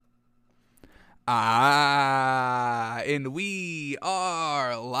And we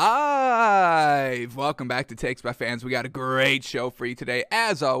are live. Welcome back to Takes by Fans. We got a great show for you today.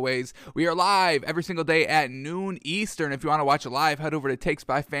 As always, we are live every single day at noon Eastern. If you want to watch it live, head over to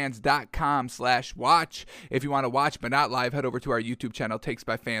takesbyfans.com/watch. If you want to watch but not live, head over to our YouTube channel, Takes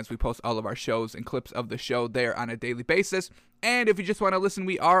by Fans. We post all of our shows and clips of the show there on a daily basis. And if you just want to listen,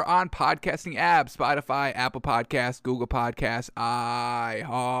 we are on podcasting apps, Spotify, Apple Podcasts, Google Podcasts,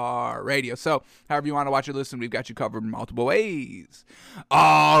 iHeartRadio. So however you want to watch or listen, we've got you covered in multiple ways.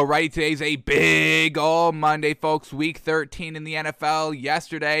 All right, today's a big old Monday, folks. Week 13 in the NFL.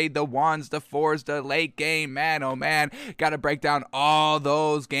 Yesterday, the ones, the fours, the late game. Man, oh man, got to break down all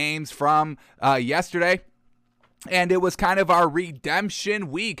those games from yesterday. And it was kind of our redemption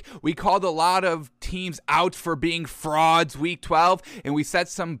week. We called a lot of teams out for being frauds week 12, and we set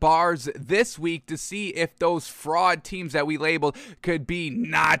some bars this week to see if those fraud teams that we labeled could be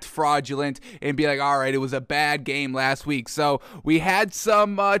not fraudulent and be like, all right, it was a bad game last week. So we had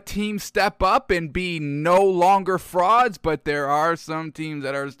some teams step up and be no longer frauds, but there are some teams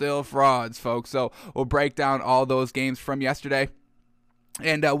that are still frauds, folks. So we'll break down all those games from yesterday.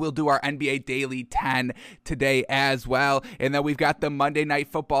 And we'll do our NBA Daily 10 today as well. And then we've got the Monday Night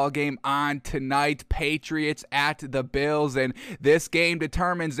Football game on tonight. Patriots at the Bills. And this game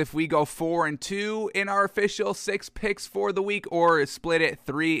determines if we go 4-2 in our official 6 picks for the week or split it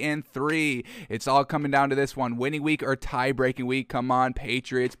 3-3. It's all coming down to this one. Winning week or tie-breaking week. Come on,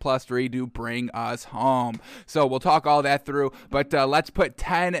 Patriots +3 do bring us home. So we'll talk all that through. But let's put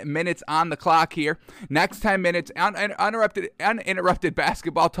 10 minutes on the clock here. Next 10 minutes, uninterrupted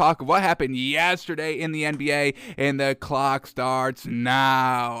basketball talk of what happened yesterday in the NBA, and the clock starts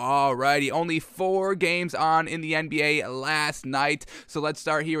now. Alrighty, only 4 games on in the NBA last night, so let's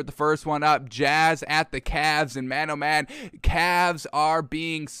start here with the first one up. Jazz at the Cavs, and man, oh man, Cavs are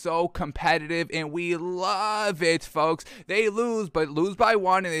being so competitive, and we love it, folks. They lose, but lose by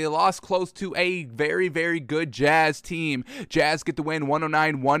 1, and they lost close to a very, very good Jazz team. Jazz get the win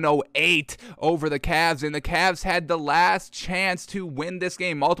 109-108 over the Cavs, and the Cavs had the last chance to win this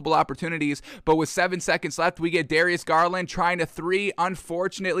game, multiple opportunities, but with 7 seconds left, we get Darius Garland trying a 3,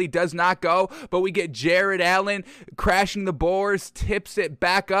 unfortunately does not go, but we get Jared Allen crashing the boards, tips it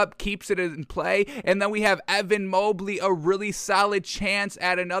back up, keeps it in play, and then we have Evan Mobley, a really solid chance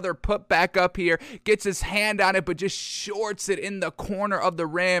at another put back up here, gets his hand on it, but just shorts it in the corner of the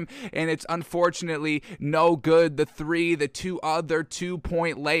rim, and it's unfortunately no good. The 3, the 2 other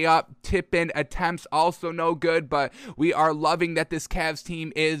 2-point layup tip-in attempts also no good, but we are loving that this Cavs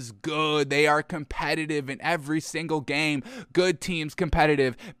team is good. They are competitive in every single game. Good teams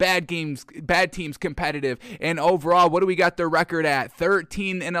competitive, bad teams competitive, and overall, what do we got their record at?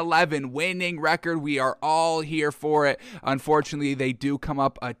 13-11 winning record. We are all here for it. Unfortunately, they do come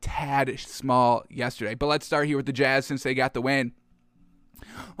up a tad small yesterday, but let's start here with the Jazz since they got the win.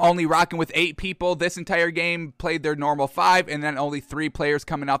 Only rocking with 8 people this entire game, played their normal 5, and then only 3 players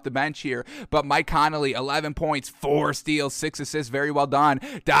coming off the bench here. But Mike Conley, 11 points, 4 steals, 6 assists, very well done.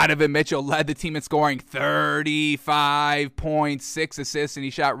 Donovan Mitchell led the team in scoring, 35 points, 6 assists, and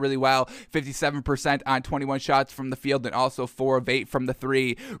he shot really well, 57% on 21 shots from the field, and also 4 of 8 from the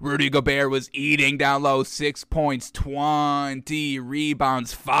 3. Rudy Gobert was eating down low, 6 points, 20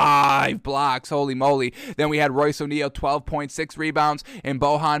 rebounds, 5 blocks, holy moly. Then we had Royce O'Neal, 12.6 rebounds, and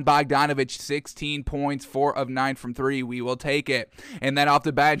Bojan Bogdanovic, 16 points, 4 of 9 from 3. We will take it. And then off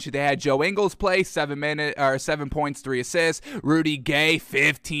the bench, they had Joe Ingles play, 7 points, 3 assists. Rudy Gay,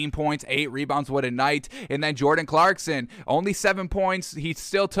 15 points, 8 rebounds. What a night. And then Jordan Clarkson, only 7 points. He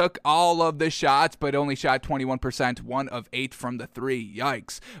still took all of the shots, but only shot 21%, 1 of 8 from the 3.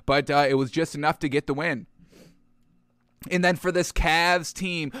 Yikes. But it was just enough to get the win. And then for this Cavs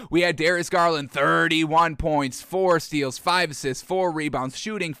team, we had Darius Garland, 31 points, 4 steals, 5 assists, 4 rebounds,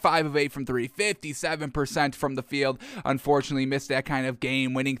 shooting 5 of 8 from 3, 57% from the field. Unfortunately, missed that kind of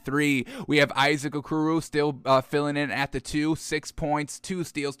game-winning 3. We have Isaac Okoro still filling in at the 2, 6 points, 2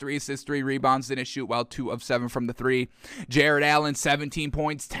 steals, 3 assists, 3 rebounds. Didn't shoot well, 2 of 7 from the 3. Jared Allen, 17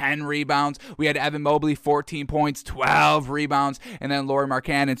 points, 10 rebounds. We had Evan Mobley, 14 points, 12 rebounds. And then Lauri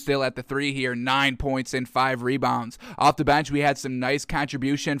Markkanen still at the 3 here, 9 points and 5 rebounds. Off the bench, we had some nice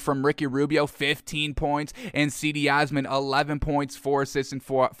contribution from Ricky Rubio, 15 points, and C.D. Osman, 11 points, 4 assists, and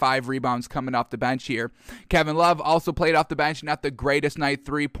 5 rebounds coming off the bench here. Kevin Love also played off the bench, not the greatest night,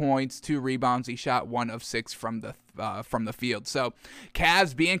 3 points, 2 rebounds. He shot 1 of 6 from the field. So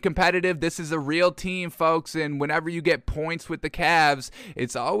Cavs being competitive, this is a real team, folks, and whenever you get points with the Cavs,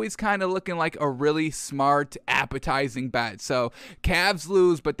 it's always kind of looking like a really smart, appetizing bet. So Cavs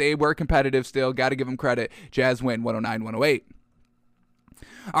lose, but they were competitive still. Got to give them credit. Jazz win 109-108.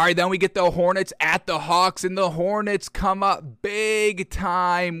 All right, then we get the Hornets at the Hawks, and the Hornets come up big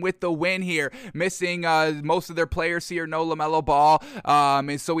time with the win here, missing most of their players here, no LaMelo Ball,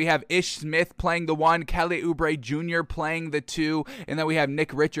 and so we have Ish Smith playing the 1, Kelly Oubre Jr. playing the 2, and then we have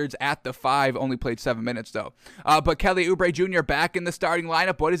Nick Richards at the 5, only played 7 minutes though. But Kelly Oubre Jr. back in the starting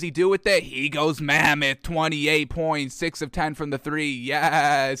lineup. What does he do with it? He goes mammoth, 28 points, 6 of 10 from the 3.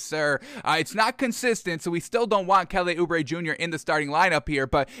 Yes, sir. It's not consistent, so we still don't want Kelly Oubre Jr. in the starting lineup here,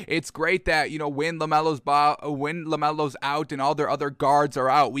 but it's great that, when LaMelo's out and all their other guards are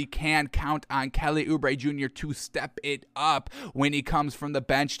out, we can count on Kelly Oubre Jr. to step it up when he comes from the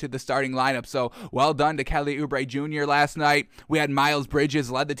bench to the starting lineup. So well done to Kelly Oubre Jr. last night. We had Miles Bridges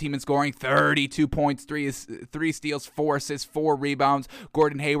led the team in scoring, 32 points, 3 steals, 4 assists, 4 rebounds.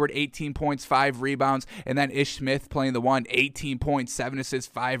 Gordon Hayward, 18 points, 5 rebounds. And then Ish Smith playing the 1, 18 points, 7 assists,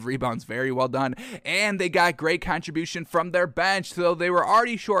 5 rebounds. Very well done. And they got great contribution from their bench. So they were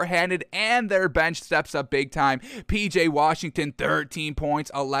already shorthanded, and their bench steps up big time. PJ Washington, 13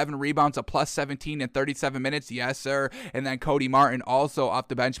 points, 11 rebounds, a plus 17 in 37 minutes. Yes, sir. And then Cody Martin also off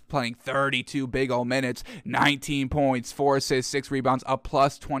the bench playing 32 big old minutes, 19 points, 4 assists, 6 rebounds, a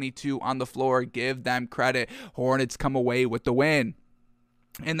plus 22 on the floor. Give them credit. Hornets come away with the win.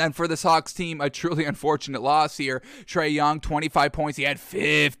 And then for this Hawks team, a truly unfortunate loss here. Trae Young, 25 points. He had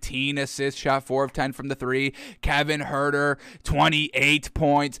 15 assists, shot 4 of 10 from the 3. Kevin Huerter, 28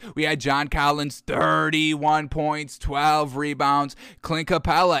 points. We had John Collins, 31 points, 12 rebounds. Clint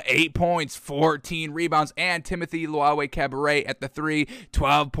Capella, 8 points, 14 rebounds. And Timothy Luwawu-Cabarrot at the 3,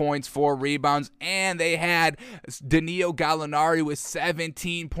 12 points, 4 rebounds. And they had Danilo Gallinari with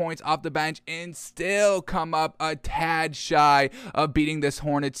 17 points off the bench and still come up a tad shy of beating this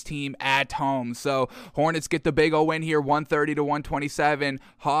Hornets team at home. So Hornets get the big O win here, 130 to 127.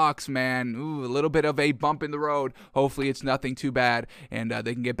 Hawks, man, a little bit of a bump in the road. Hopefully it's nothing too bad, and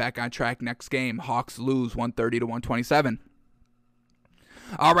they can get back on track next game. Hawks lose 130 to 127.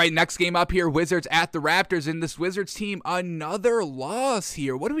 All right, next game up here, Wizards at the Raptors, and this Wizards team, another loss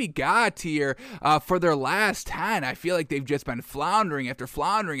here. What do we got here for their last 10? I feel like they've just been floundering after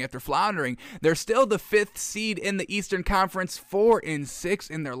floundering after floundering. They're still the 5th seed in the Eastern Conference, 4-6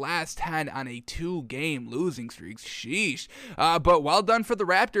 in their last 10 on a 2-game losing streak. Sheesh. But well done for the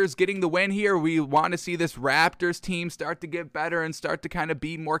Raptors getting the win here. We want to see this Raptors team start to get better and start to kind of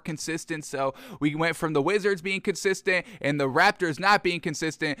be more consistent. So we went from the Wizards being consistent and the Raptors not being consistent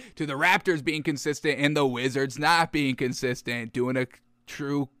to the Raptors being consistent and the Wizards not being consistent, doing a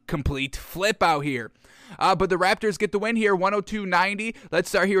true complete flip out here. But the Raptors get the win here, 102-90. Let's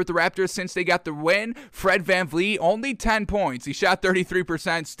start here with the Raptors since they got the win. Fred VanVleet, only 10 points. He shot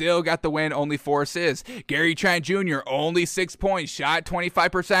 33%, still got the win, only 4 assists. Gary Trent Jr., only 6 points, shot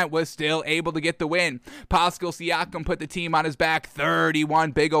 25%, was still able to get the win. Pascal Siakam put the team on his back,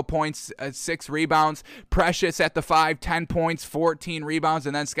 31 big O points, 6 rebounds. Precious at the 5, 10 points, 14 rebounds.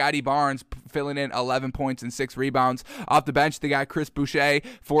 And then Scotty Barnes filling in 11 points and 6 rebounds. Off the bench, they got Chris Boucher,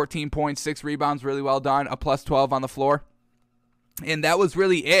 14 points, 6 rebounds, really well done. A plus 12 on the floor. And that was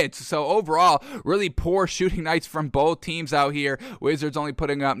really it. So overall, really poor shooting nights from both teams out here. Wizards only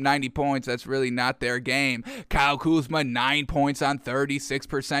putting up 90 points. That's really not their game. Kyle Kuzma, 9 points on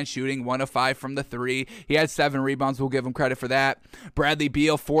 36% shooting, 1 of 5 from the 3. He had 7 rebounds. We'll give him credit for that. Bradley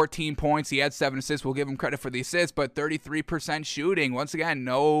Beal, 14 points. He had 7 assists. We'll give him credit for the assists, but 33% shooting. Once again,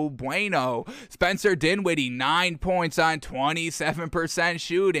 no bueno. Spencer Dinwiddie, 9 points on 27%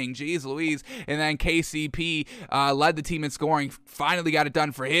 shooting. Jeez Louise. And then KCP led the team in scoring. Finally got it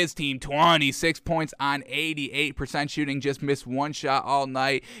done for his team, 26 points on 88% shooting, just missed 1 shot all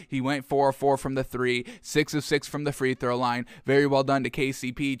night. He went 4 of 4 from the 3, 6 of 6 from the free throw line. Very well done to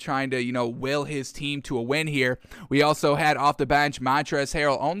KCP, trying to, will his team to a win here. We also had off the bench Montrezl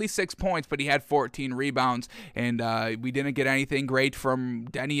Harrell, only 6 points, but he had 14 rebounds, and we didn't get anything great from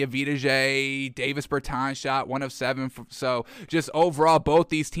Denny Avdija. Davis Bertans shot 1 of 7, so just overall, both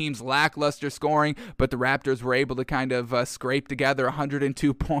these teams lackluster scoring, but the Raptors were able to kind of scrape together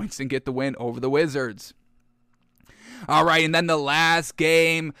 102 points and get the win over the Wizards. All right, and then the last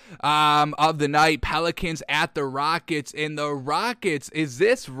game of the night, Pelicans at the Rockets. And the Rockets, is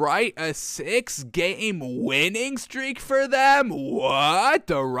this right? A 6-game winning streak for them? What?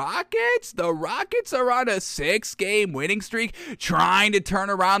 The Rockets? The Rockets are on a 6-game winning streak, trying to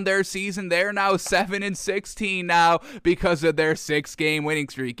turn around their season. They're now 7-16 now because of their 6-game winning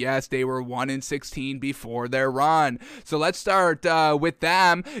streak. Yes, they were 1-16 before their run. So let's start with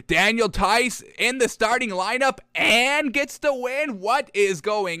them. Daniel Tice in the starting lineup and and gets the win. What is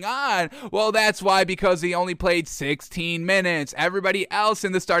going on? Well, that's why, because he only played 16 minutes. Everybody else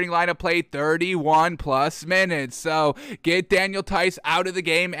in the starting lineup played 31 plus minutes. So get Daniel Theis out of the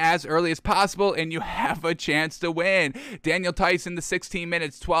game as early as possible, and you have a chance to win. Daniel Theis in the 16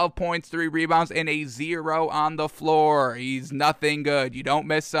 minutes, 12 points, 3 rebounds, and a 0 on the floor. He's nothing good. You don't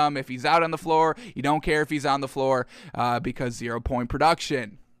miss him. If he's out on the floor, you don't care if he's on the floor because 0-point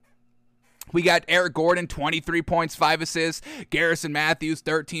production. We got Eric Gordon, 23 points, 5 assists. Garrison Matthews,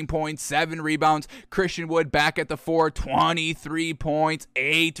 13 points, 7 rebounds. Christian Wood back at the 4, 23 points,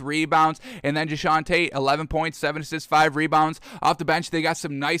 8 rebounds. And then Jae'Sean Tate, 11 points, 7 assists, 5 rebounds. Off the bench, they got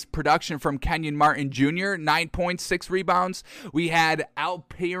some nice production from Kenyon Martin Jr., 9 points, 6 rebounds. We had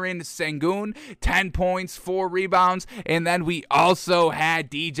Alperen Sengun, 10 points, 4 rebounds. And then we also had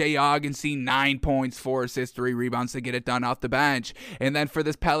DJ Augustin, 9 points, 4 assists, 3 rebounds to get it done off the bench. And then for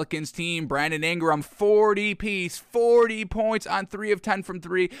this Pelicans team, Brandon Ingram, 40 points on 3 of 10 from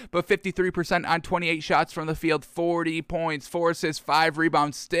 3, but 53% on 28 shots from the field, 40 points, 4 assists, 5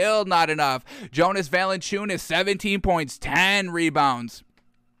 rebounds, still not enough. Jonas Valanciunas, 17 points, 10 rebounds.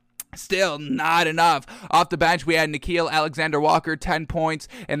 Still not enough. Off the bench, we had Nickeil Alexander-Walker, 10 points,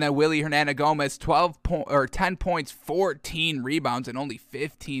 and then Willy Hernangomez, 10 points, 14 rebounds in only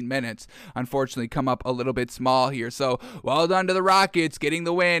 15 minutes. Unfortunately, come up a little bit small here. So, well done to the Rockets getting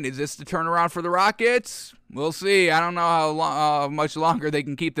the win. Is this the turnaround for the Rockets? We'll see. I don't know how much longer they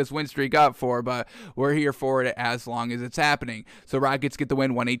can keep this win streak up for, but we're here for it as long as it's happening. So, Rockets get the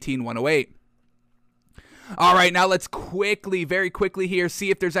win, 118-108. All right, now let's very quickly here, see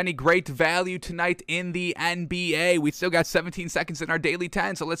if there's any great value tonight in the NBA. We still got 17 seconds in our daily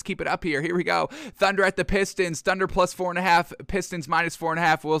 10, so let's keep it up here. Here we go. Thunder at the Pistons. Thunder plus 4.5. Pistons minus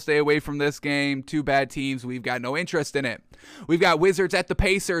 4.5. We'll stay away from this game. 2 bad teams. We've got no interest in it. We've got Wizards at the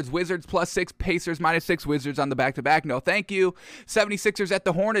Pacers. Wizards plus 6. Pacers minus 6. Wizards on the back-to-back. No, thank you. 76ers at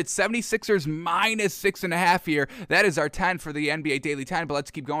the Hornets. 76ers minus 6.5 here. That is our 10 for the NBA Daily 10, but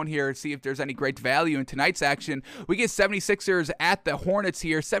let's keep going here, see if there's any great value in tonight's action. We get 76ers at the Hornets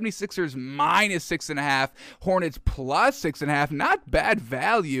here. 76ers minus 6.5. Hornets plus 6.5. Not bad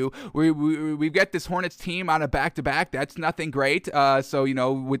value. We've got this Hornets team on a back-to-back. That's nothing great. So, you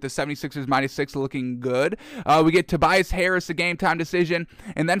know, with the 76ers minus 6 looking good. We get Tobias Harris, a game-time decision.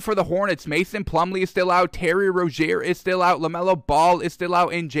 And then for the Hornets, Mason Plumlee is still out. Terry Rozier is still out. LaMelo Ball is still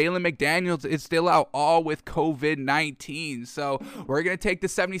out. And Jalen McDaniels is still out, all with COVID-19. So we're going to take the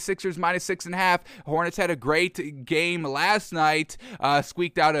 76ers minus 6.5. Hornets had a great game last night,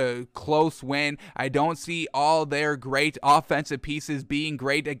 squeaked out a close win. I don't see all their great offensive pieces being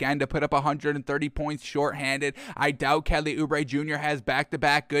great again to put up 130 points shorthanded. I doubt Kelly Oubre Jr. has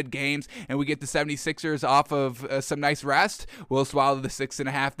back-to-back good games, and we get the 76ers off of some nice rest. We'll swallow the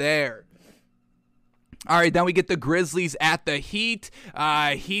 6.5 there. All right, then we get the Grizzlies at the Heat.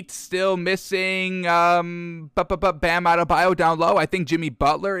 Heat still missing Bam Adebayo down low. I think Jimmy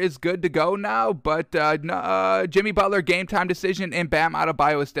Butler is good to go now, but Jimmy Butler game time decision and Bam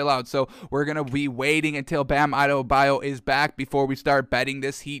Adebayo is still out. So we're going to be waiting until Bam Adebayo is back before we start betting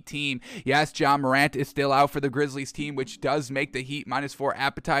this Heat team. Yes, John Morant is still out for the Grizzlies team, which does make the Heat minus 4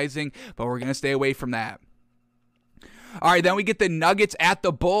 appetizing, but we're going to stay away from that. All right, then we get the Nuggets at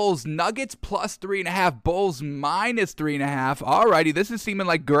the Bulls. Nuggets plus 3.5, Bulls minus 3.5. All righty, this is seeming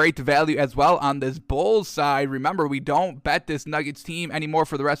like great value as well on this Bulls side. Remember, we don't bet this Nuggets team anymore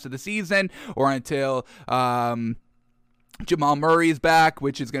for the rest of the season or until Jamal Murray is back,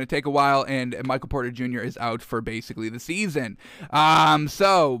 which is going to take a while, and Michael Porter Jr. is out for basically the season.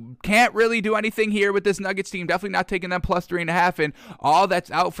 So can't really do anything here with this Nuggets team. Definitely not taking them plus 3.5, and all that's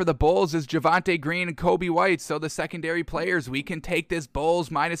out for the Bulls is Javonte Green and Kobe White. So the secondary players, we can take this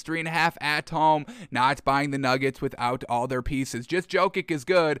Bulls minus 3.5 at home, not buying the Nuggets without all their pieces. Just Jokic is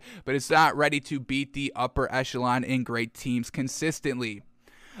good, but it's not ready to beat the upper echelon in great teams consistently.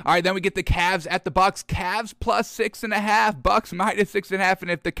 All right, then we get the Cavs at the Bucks. Cavs plus 6.5, Bucks minus 6.5.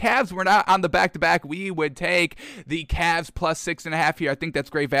 And if the Cavs were not on the back-to-back, we would take the Cavs plus 6.5 here. I think that's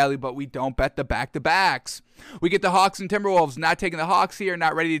great value, but we don't bet the back-to-backs. We get the Hawks and Timberwolves. Not taking the Hawks here.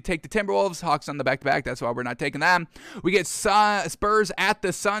 Not ready to take the Timberwolves. Hawks on the back-to-back. That's why we're not taking them. We get Spurs at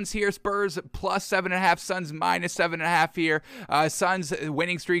the Suns here. Spurs plus 7.5. Suns minus 7.5 here. Suns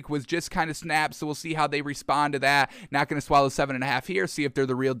winning streak was just kind of snapped, so we'll see how they respond to that. Not going to swallow 7.5 here. See if they're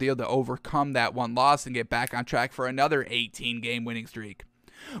the real deal to overcome that one loss and get back on track for another 18-game winning streak.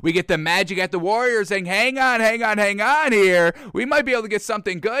 We get the Magic at the Warriors saying, hang on here. We might be able to get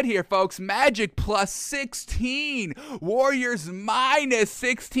something good here, folks. Magic plus 16. Warriors minus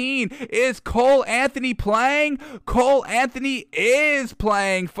 16. Is Cole Anthony playing? Cole Anthony is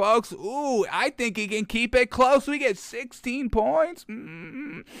playing, folks. Ooh, I think he can keep it close. We get 16 points.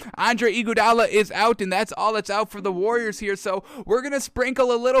 Andre Iguodala is out, and that's all that's out for the Warriors here. So we're going to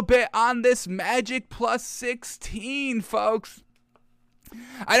sprinkle a little bit on this Magic plus 16, folks.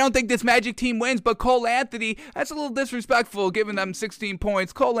 I don't think this Magic team wins, but Cole Anthony, that's a little disrespectful giving them 16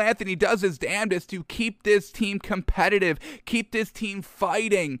 points. Cole Anthony does his damnedest to keep this team competitive, keep this team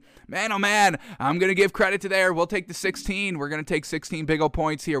fighting. Man, oh man, I'm going to give credit to there. We'll take the 16. We're going to take 16 big old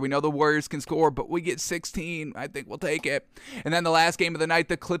points here. We know the Warriors can score, but we get 16. I think we'll take it. And then the last game of the night,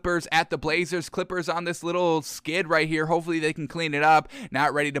 the Clippers at the Blazers. Clippers on this little skid right here. Hopefully they can clean it up.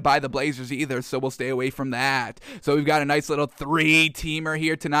 Not ready to buy the Blazers either, so we'll stay away from that. So we've got a nice little three-teamer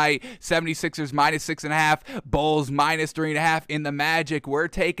here tonight. 76ers minus 6.5. Bulls minus 3.5 in the Magic. We're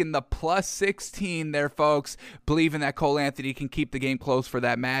taking the plus 16 there, folks. Believing that Cole Anthony can keep the game close for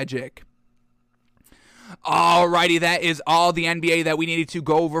that Magic. Alrighty, that is all the NBA that we needed to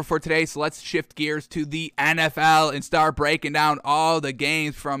go over for today. So let's shift gears to the NFL and start breaking down all the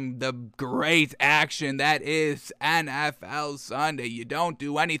games from the great action that is NFL Sunday. You don't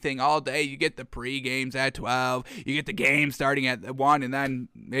do anything all day. You get the pre-games at 12. You get the game starting at 1, and then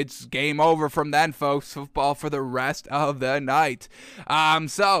it's game over from then, folks. Football for the rest of the night.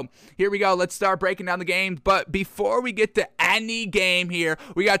 So here we go. Let's start breaking down the games. But before we get to any game here,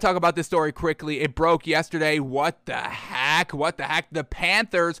 we got to talk about this story quickly. It broke yesterday. What the heck? The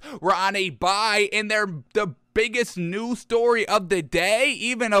Panthers were on a bye, and they're the biggest news story of the day,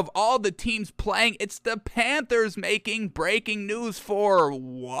 even of all the teams playing. It's the Panthers making breaking news. For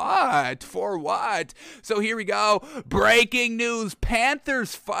what? So here we go. Breaking news.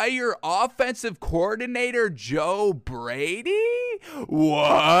 Panthers fire offensive coordinator Joe Brady?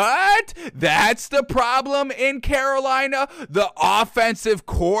 What? That's the problem in Carolina? The offensive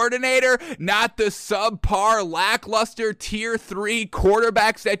coordinator, not the subpar, lackluster tier 3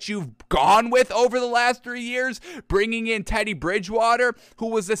 quarterbacks that you've gone with over the last 3 years. Bringing in Teddy Bridgewater, who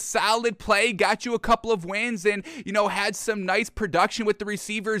was a solid play, got you a couple of wins, and had some nice production with the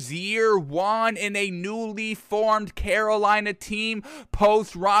receivers year 1 in a newly formed Carolina team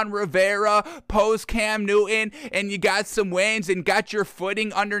post Ron Rivera, post Cam Newton, and you got some wins and got your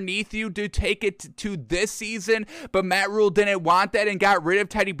footing underneath you to take it to this season. But Matt Rule didn't want that and got rid of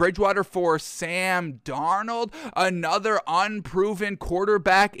Teddy Bridgewater for Sam Darnold, another unproven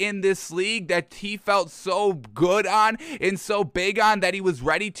quarterback in this league that he felt so good on and so big on that he was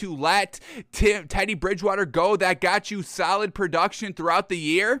ready to let Teddy Bridgewater go. That got you solid production throughout the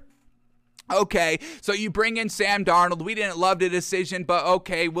year. Okay, so you bring in Sam Darnold. We didn't love the decision, but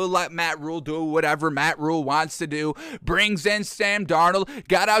okay, we'll let Matt Rule do whatever Matt Rule wants to do. Brings in Sam Darnold,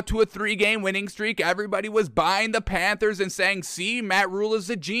 got out to a 3-game winning streak. Everybody was buying the Panthers and saying, see, Matt Rule is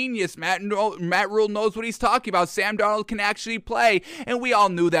a genius. Matt Rule knows what he's talking about. Sam Darnold can actually play. And we all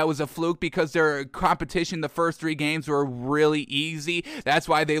knew that was a fluke because their competition the first 3 games were really easy. That's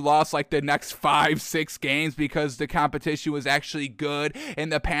why they lost like the next 5-6 games, because the competition was actually good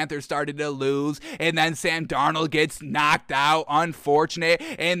and the Panthers started to lose, and then Sam Darnold gets knocked out, unfortunate,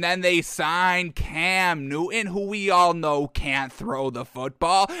 and then they sign Cam Newton, who we all know can't throw the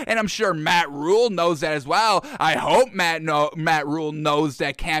football, and I'm sure Matt Rule knows that as well. I hope Matt Rule knows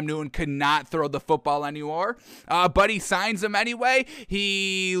that Cam Newton could not throw the football anymore, but he signs him anyway.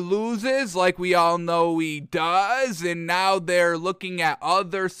 He loses, like we all know he does, and now they're looking at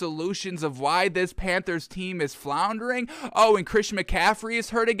other solutions of why this Panthers team is floundering. Oh, and Christian McCaffrey is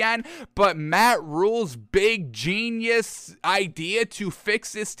hurt again, but Matt Rule's big genius idea to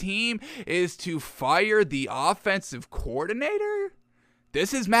fix this team is to fire the offensive coordinator?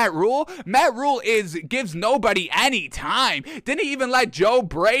 This is Matt Rule? Matt Rule gives nobody any time. Didn't even let Joe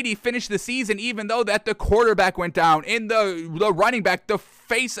Brady finish the season, even though that the quarterback went down. And the running back, the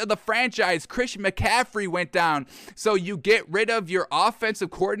face of the franchise, Christian McCaffrey, went down. So you get rid of your offensive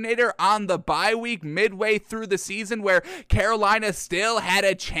coordinator on the bye week midway through the season, where Carolina still had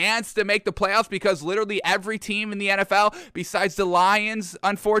a chance to make the playoffs, because literally every team in the NFL besides the Lions,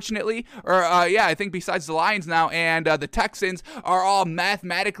 unfortunately, I think besides the Lions now and the Texans, are all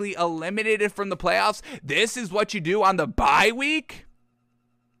mathematically eliminated from the playoffs. This is what you do on the bye week?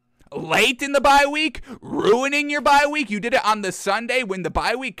 Late in the bye week, ruining your bye week. You did it on the Sunday when the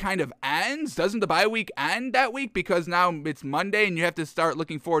bye week kind of ends. Doesn't the bye week end that week? Because now it's Monday and you have to start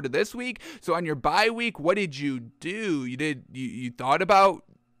looking forward to this week. So on your bye week, what did you do? You thought about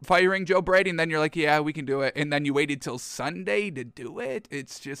firing Joe Brady, and then you're like, yeah, we can do it, and then you waited till Sunday to do it.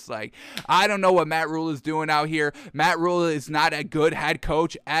 It's just like, I don't know what Matt Rule is doing out here. Matt Rule is not a good head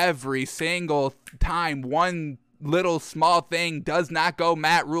coach. Every single time one little small thing does not go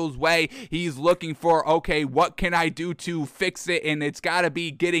Matt Rule's way, he's looking for, okay, what can I do to fix it? And it's got to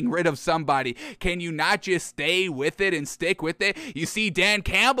be getting rid of somebody. Can you not just stay with it and stick with it? You see Dan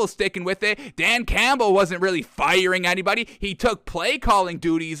Campbell sticking with it. Dan Campbell wasn't really firing anybody. He took play calling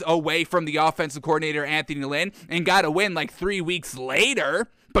duties away from the offensive coordinator Anthony Lynn and got a win like 3 weeks later.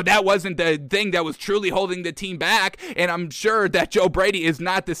 But that wasn't the thing that was truly holding the team back, and I'm sure that Joe Brady is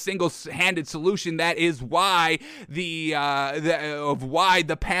not the single-handed solution. That is why why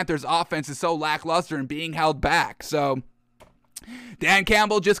the Panthers' offense is so lackluster and being held back. So Dan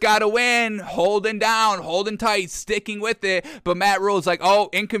Campbell just got a win, holding down, holding tight, sticking with it. But Matt Rule's like, oh,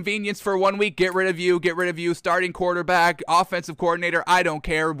 inconvenience for 1 week, get rid of you, starting quarterback, offensive coordinator, I don't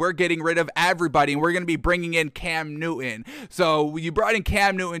care. We're getting rid of everybody, and we're going to be bringing in Cam Newton. So you brought in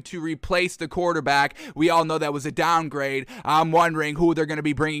Cam Newton to replace the quarterback. We all know that was a downgrade. I'm wondering who they're going to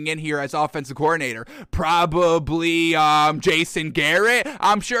be bringing in here as offensive coordinator. Probably Jason Garrett.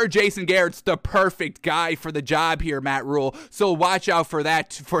 I'm sure Jason Garrett's the perfect guy for the job here, Matt Rule. So watch out for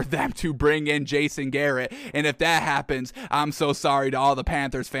that, for them to bring in Jason Garrett. And if that happens, I'm so sorry to all the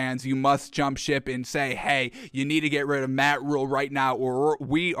Panthers fans. You must jump ship and say, hey, you need to get rid of Matt Rule right now, or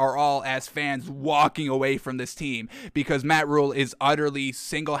we are all, as fans, walking away from this team, because Matt Rule is utterly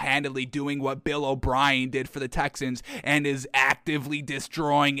single-handedly doing what Bill O'Brien did for the Texans and is actively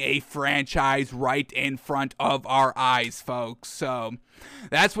destroying a franchise right in front of our eyes, folks. So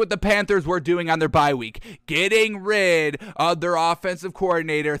that's what the Panthers were doing on their bye week, getting rid of their offensive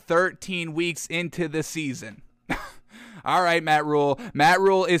coordinator 13 weeks into the season. All right, Matt Rule. Matt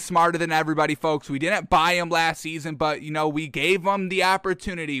Rule is smarter than everybody, folks. We didn't buy him last season, but, we gave him the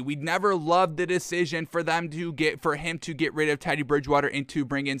opportunity. We never loved the decision for him to get rid of Teddy Bridgewater and to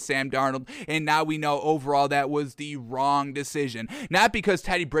bring in Sam Darnold. And now we know overall that was the wrong decision. Not because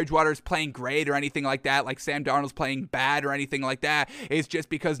Teddy Bridgewater is playing great or anything like that, like Sam Darnold's playing bad or anything like that. It's just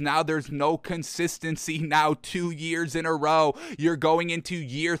because now there's no consistency now 2 years in a row. You're going into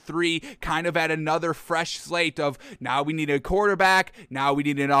year 3 kind of at another fresh slate of now we need a quarterback, now we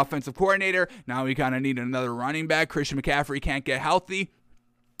need an offensive coordinator, now we kind of need another running back. Christian McCaffrey can't get healthy.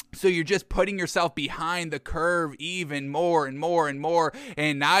 So you're just putting yourself behind the curve even more and more and more.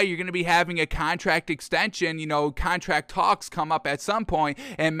 And now you're going to be having a contract extension, contract talks come up at some point.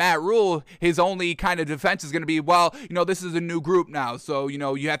 And Matt Rule, his only kind of defense is going to be, well, this is a new group now. So,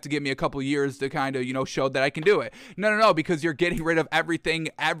 you have to give me a couple years to kind of, show that I can do it. No, because you're getting rid of everything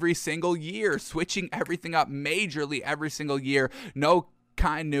every single year, switching everything up majorly every single year. No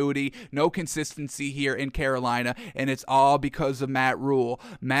continuity, no consistency here in Carolina, and it's all because of Matt Rule.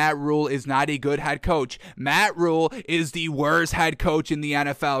 Matt Rule is not a good head coach. Matt Rule is the worst head coach in the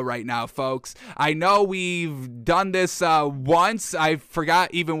NFL right now, folks. I know we've done this once. I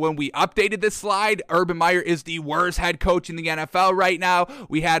forgot even when we updated this slide. Urban Meyer is the worst head coach in the NFL right now.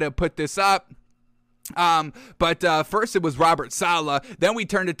 We had to put this up. But first it was Robert Saleh, then we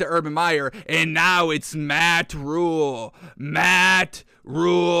turned it to Urban Meyer, and now it's Matt Rule. Matt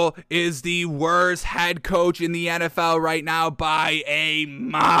Rule is the worst head coach in the NFL right now by a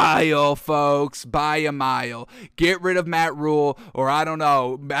mile, folks, by a mile. Get rid of Matt Rule, or I don't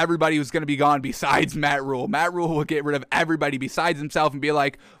know, everybody was going to be gone besides Matt Rule. Matt Rule will get rid of everybody besides himself and be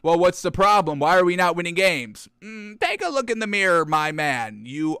like, well, what's the problem? Why are we not winning games? Take a look in the mirror, my man.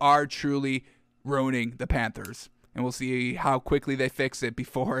 You are truly ruining the Panthers, and we'll see how quickly they fix it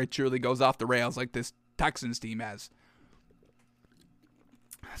before it truly goes off the rails like this Texans team has.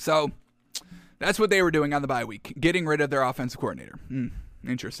 So that's what they were doing on the bye week, getting rid of their offensive coordinator.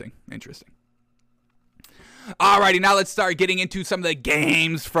 Interesting. Alrighty, now let's start getting into some of the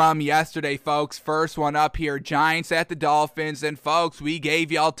games from yesterday, folks. First one up here, Giants at the Dolphins. And, folks, we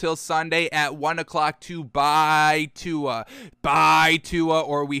gave y'all till Sunday at 1 o'clock to buy Tua. Buy Tua,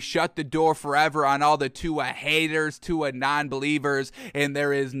 or we shut the door forever on all the Tua haters, Tua non-believers. And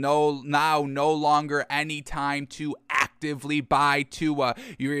there is no longer any time to actively buy Tua.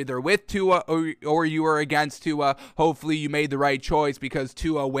 You're either with Tua or you are against Tua. Hopefully you made the right choice, because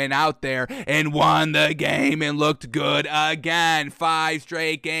Tua went out there and won the game and looked good again. 5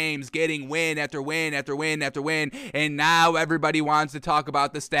 straight games, getting win after win after win after win. And now everybody wants to talk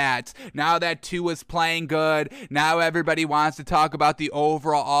about the stats. Now that Tua's playing good, now everybody wants to talk about the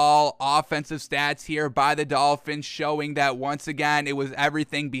overall offensive stats here by the Dolphins, showing that once again it was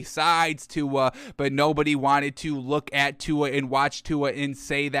everything besides Tua, but nobody wanted to look at Tua and watch Tua and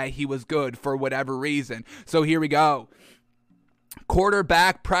say that he was good for whatever reason. So here we go.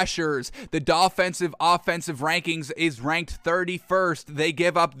 Quarterback pressures. The defensive offensive rankings is ranked 31st. They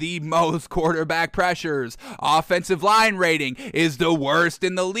give up the most quarterback pressures. Offensive line rating is the worst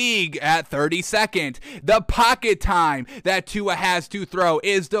in the league at 32nd. The pocket time that Tua has to throw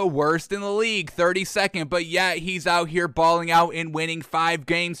is the worst in the league, 32nd, but yet he's out here balling out and winning 5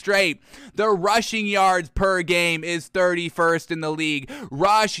 games straight. The rushing yards per game is 31st in the league.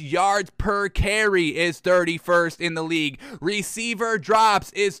 Rush yards per carry is 31st in the league. Receiver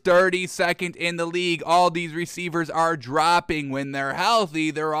drops is 32nd in the league. All these receivers are dropping. When they're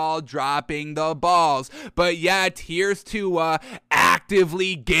healthy, they're all dropping the balls. But yet, here's Tua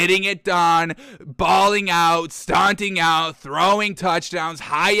actively getting it done, balling out, stunting out, throwing touchdowns,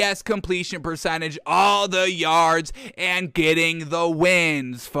 highest completion percentage, all the yards, and getting the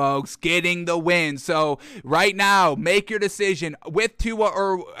wins, folks. Getting the wins. So right now, make your decision with Tua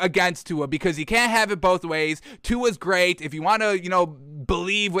or against Tua, because you can't have it both ways. Tua's great. If you want to,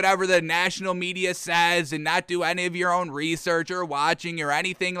 believe whatever the national media says and not do any of your own research or watching or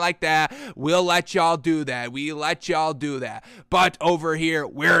anything like that, we'll let y'all do that. We let y'all do that. But over here,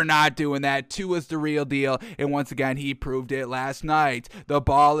 we're not doing that. Tua's the real deal, and once again, he proved it last night. The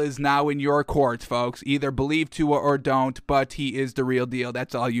ball is now in your court, folks. Either believe Tua or don't, but he is the real deal.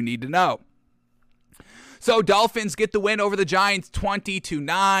 That's all you need to know. So Dolphins get the win over the Giants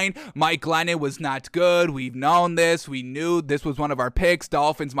 20-9. Mike Glennon was not good. We've known this. We knew this was one of our picks.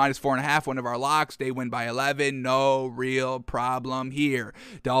 Dolphins -4.5, one of our locks. They win by 11. No real problem here.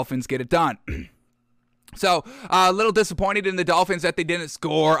 Dolphins get it done. So, a little disappointed in the Dolphins that they didn't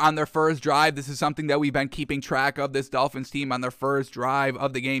score on their first drive. This is something that we've been keeping track of. This Dolphins team on their first drive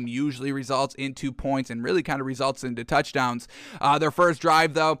of the game usually results in 2 points and really kind of results into touchdowns. Their first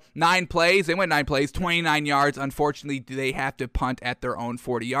drive, though, 9 plays. They went 9 plays, 29 yards. Unfortunately, they have to punt at their own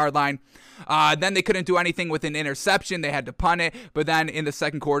 40-yard line. Then they couldn't do anything with an interception. They had to punt it. But then in the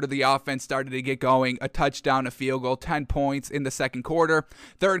second quarter, the offense started to get going. A touchdown, a field goal, 10 points in the second quarter.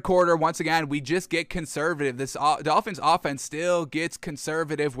 Third quarter, once again, we just get conservative. This Dolphins offense still gets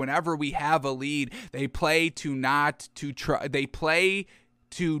conservative whenever we have a lead. They play to not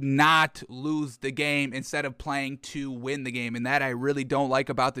lose the game instead of playing to win the game, and that I really don't like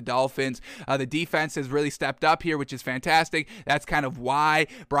about the Dolphins. The defense has really stepped up here, which is fantastic. That's kind of why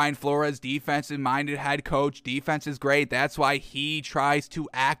Brian Flores, defensive-minded head coach, defense is great. That's why he tries to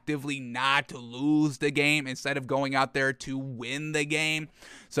actively not lose the game instead of going out there to win the game.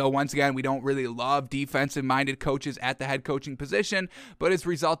 So once again, we don't really love defensive-minded coaches at the head coaching position, but it's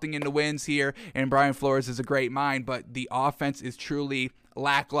resulting in the wins here, and Brian Flores is a great mind, but the offense is truly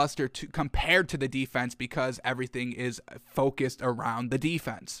lackluster compared to the defense because everything is focused around the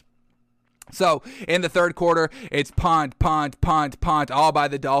defense. So in the third quarter, it's punt, all by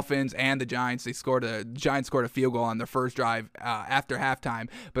the Dolphins and the Giants. The Giants scored a field goal on their first drive after halftime.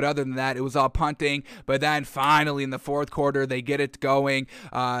 But other than that, it was all punting. But then finally in the fourth quarter, they get it going.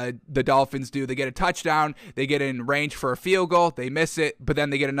 The Dolphins do. They get a touchdown. They get in range for a field goal. They miss it, but then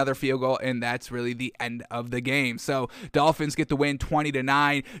they get another field goal, and that's really the end of the game. So Dolphins get the win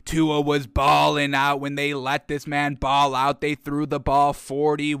 20-9. Tua was balling out when they let this man ball out. They threw the ball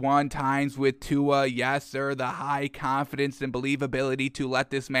 41 times with Tua. Yes, sir, the high confidence and believability to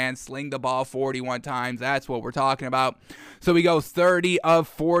let this man sling the ball 41 times. That's what we're talking about. So he goes 30 of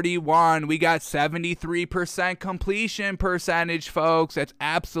 41. We got 73% completion percentage, folks. That's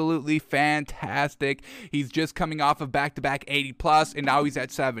absolutely fantastic. He's just coming off of back-to-back 80+, and now he's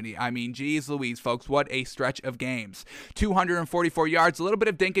at 70. I mean, geez Louise, folks, what a stretch of games. 244 yards, a little bit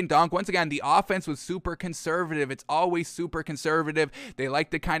of dink and dunk. Once again, the offense was super conservative. It's always super conservative. They like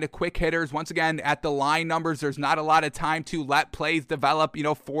the kind of quick hitters. Once again, at the line numbers, there's not a lot of time to let plays develop,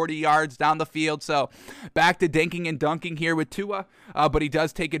 40 yards down the field. So back to dinking and dunking here with Tua, but he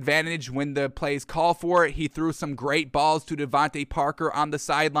does take advantage when the plays call for it. He threw some great balls to Devontae Parker on the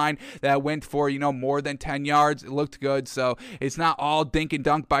sideline that went for, more than 10 yards. It looked good. So it's not all dink and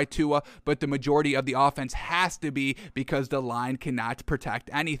dunk by Tua, but the majority of the offense has to be because the line cannot protect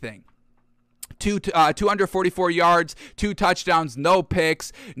anything. 244 yards, 2 touchdowns, no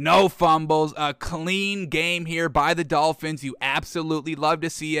picks, no fumbles, a clean game here by the Dolphins. You absolutely love to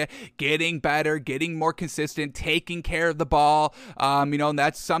see it. Getting better, getting more consistent, taking care of the ball. And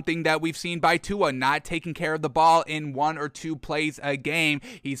that's something that we've seen by Tua, not taking care of the ball in 1 or 2 plays a game.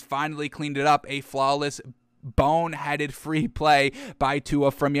 He's finally cleaned it up. A flawless, boneheaded free play by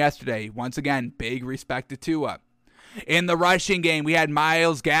Tua from yesterday. Once again, big respect to Tua. In the rushing game, we had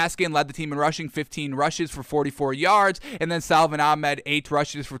Myles Gaskin led the team in rushing, 15 rushes for 44 yards, and then Salvon Ahmed, 8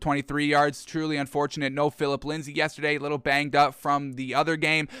 rushes for 23 yards. Truly unfortunate. No Phillip Lindsay yesterday, a little banged up from the other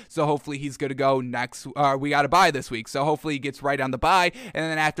game, so hopefully he's good to go next. We got a bye this week, so hopefully he gets right on the bye, and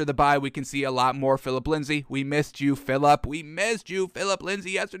then after the bye, we can see a lot more Phillip Lindsay. We missed you, Phillip. We missed you, Phillip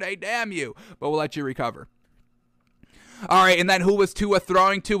Lindsay, yesterday. Damn you. But we'll let you recover. All right, and then who was Tua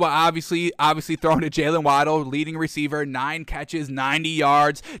throwing to? Well, obviously throwing to Jalen Waddle, leading receiver, 9 catches, 90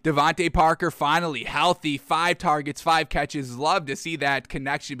 yards. Devontae Parker finally healthy, 5 targets, 5 catches. Love to see that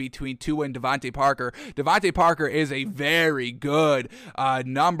connection between Tua and Devontae Parker. Devontae Parker is a very good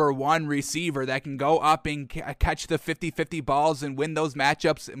number 1 receiver that can go up and catch the 50-50 balls and win those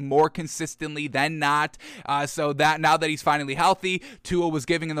matchups more consistently than not. So that now that he's finally healthy, Tua was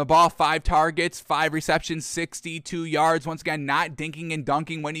giving him the ball, 5 targets, 5 receptions, 62 yards. Once again, not dinking and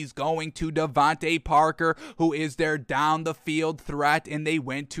dunking when he's going to Devontae Parker, who is their down the field threat, and they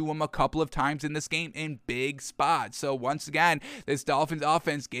went to him a couple of times in this game in big spots. So once again, this Dolphins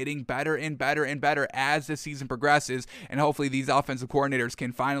offense getting better and better and better as the season progresses, and hopefully these offensive coordinators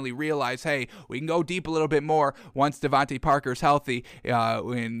can finally realize, hey, we can go deep a little bit more once Devontae Parker's healthy,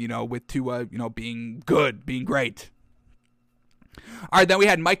 and with Tua, being good, being great. All right, then we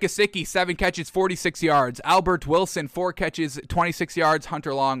had Mike Gesicki, 7 catches, 46 yards. Albert Wilson, 4 catches, 26 yards.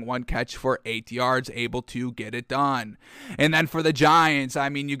 Hunter Long, 1 catch for 8 yards, able to get it done. And then for the Giants,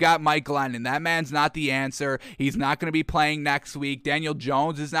 you got Mike Glennon. That man's not the answer. He's not going to be playing next week. Daniel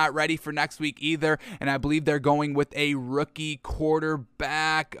Jones is not ready for next week either, and I believe they're going with a rookie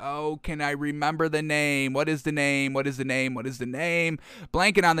quarterback. Oh, can I remember the name? What is the name?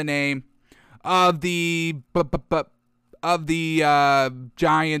 Blanking on the name of the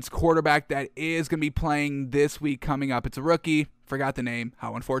Giants quarterback that is going to be playing this week coming up. It's a rookie. Forgot the name.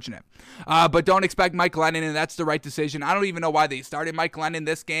 How unfortunate. But don't expect Mike Glennon, and that's the right decision. I don't even know why they started Mike Glennon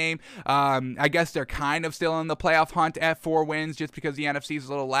this game. I guess they're kind of still in the playoff hunt at 4 wins just because the NFC is a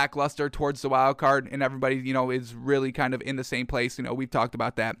little lackluster towards the wild card, and everybody, is really kind of in the same place. We've talked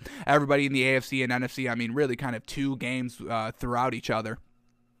about that. Everybody in the AFC and NFC, really kind of 2 games throughout each other.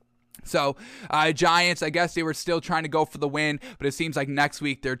 So, Giants, I guess they were still trying to go for the win, but it seems like next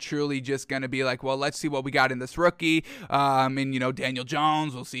week they're truly just going to be like, well, let's see what we got in this rookie. Daniel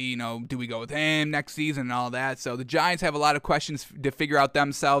Jones, we'll see, do we go with him next season and all that. So the Giants have a lot of questions to figure out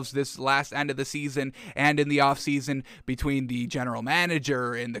themselves this last end of the season and in the offseason between the general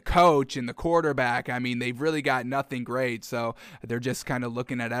manager and the coach and the quarterback. They've really got nothing great, so they're just kind of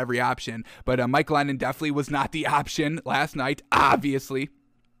looking at every option. But Mike Glennon definitely was not the option last night, obviously.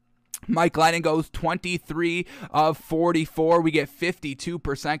 Mike Glennon goes 23 of 44. We get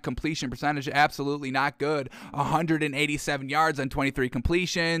 52% completion percentage. Absolutely not good. 187 yards on 23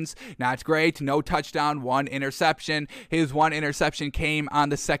 completions. Not great. No touchdown, 1 interception. His 1 interception came on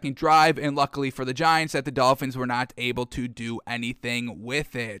the second drive, and luckily for the Giants that the Dolphins were not able to do anything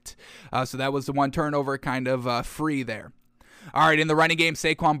with it. So that was the 1 turnover, kind of free there. All right, in the running game,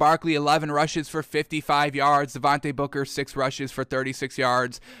 Saquon Barkley, 11 rushes for 55 yards. Devontae Booker, 6 rushes for 36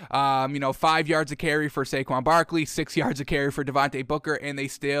 yards. 5 yards a carry for Saquon Barkley, 6 yards a carry for Devontae Booker, and they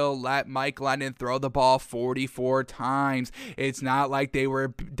still let Mike Glennon throw the ball 44 times. It's not like they were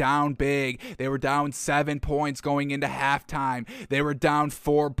down big. They were down 7 points going into halftime. They were down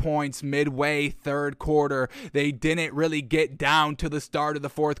 4 points midway third quarter. They didn't really get down to the start of the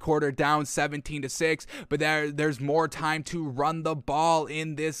fourth quarter, down 17-6, but there's more time to run the ball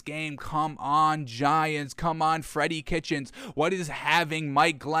in this game. Come on, Giants. Come on, Freddie Kitchens. What is having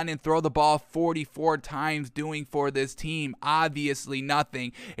Mike Glennon throw the ball 44 times doing for this team? Obviously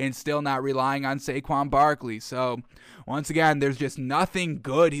nothing, and still not relying on Saquon Barkley. So once again, there's just nothing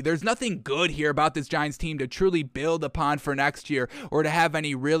good. There's nothing good here about this Giants team to truly build upon for next year, or to have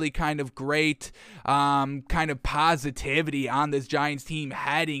any really kind of great kind of positivity on this Giants team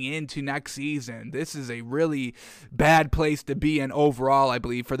heading into next season. This is a really bad place to be in overall, I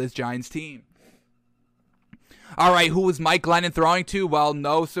believe, for this Giants team. All right, who was Mike Glennon throwing to? Well,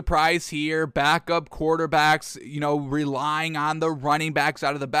 no surprise here. Backup quarterbacks, relying on the running backs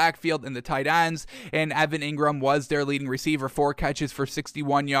out of the backfield and the tight ends. And Evan Ingram was their leading receiver, 4 catches for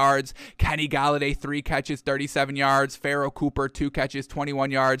 61 yards. Kenny Golladay, 3 catches, 37 yards. Pharaoh Cooper, 2 catches,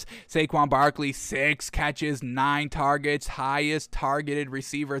 21 yards. Saquon Barkley, 6 catches, 9 targets. Highest targeted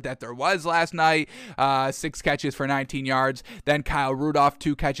receiver that there was last night. 6 catches for 19 yards. Then Kyle Rudolph,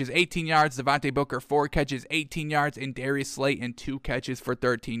 2 catches, 18 yards. Devontae Booker, 4 catches, 18 13 yards, and Darius Slayton 2 catches for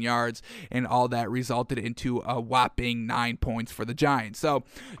 13 yards, and all that resulted into a whopping 9 points for the Giants. So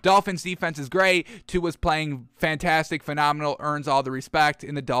Dolphins defense is great. Tua's playing fantastic, phenomenal, earns all the respect,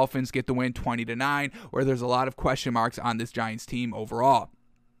 and the Dolphins get the win 20-9, where there's a lot of question marks on this Giants team overall.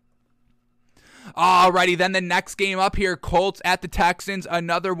 Alrighty, then the next game up here, Colts at the Texans,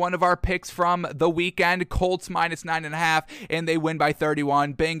 another one of our picks from the weekend. Colts minus 9.5, and they win by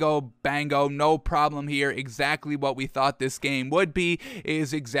 31. Bingo, bango, no problem here. Exactly what we thought this game would be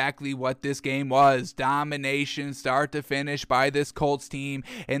is exactly what this game was. Domination, start to finish, by this Colts team,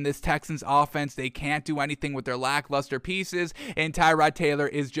 and this Texans offense. They can't do anything with their lackluster pieces, and Tyrod Taylor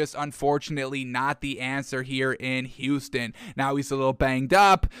is just unfortunately not the answer here in Houston. Now he's a little banged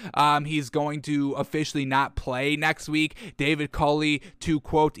up. He's going to officially not play next week. David Culley to,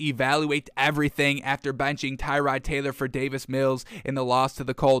 quote, evaluate everything after benching Tyrod Taylor for Davis Mills in the loss to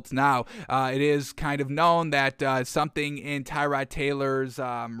the Colts. Now, it is kind of known that something in Tyrod Taylor's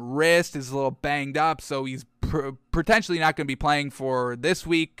wrist is a little banged up, so he's potentially not going to be playing for this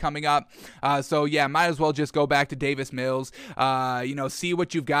week coming up. So yeah, might as well just go back to Davis Mills. See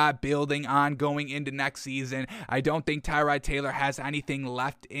what you've got building on going into next season. I don't think Tyrod Taylor has anything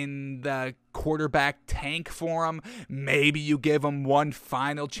left in the quarterback tank for him. Maybe you give him one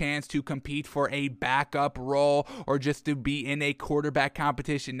final chance to compete for a backup role or just to be in a quarterback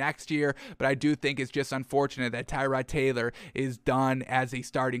competition next year. But I do think it's just unfortunate that Tyrod Taylor is done as a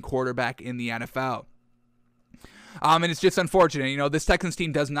starting quarterback in the NFL. And it's just unfortunate. This Texans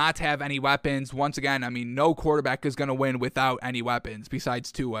team does not have any weapons. Once again, no quarterback is going to win without any weapons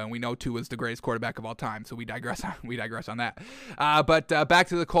besides Tua, and we know Tua is the greatest quarterback of all time, so we digress on that. But back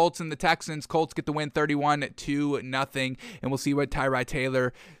to the Colts and the Texans. Colts get the win 31-0, and we'll see what Tyrod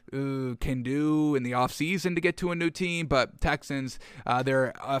Taylor can do in the offseason to get to a new team. But Texans,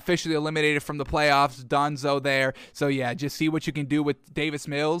 they're officially eliminated from the playoffs. Dunzo there. So yeah, just see what you can do with Davis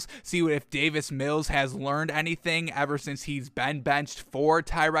Mills. See if Davis Mills has learned anything ever since he's been benched for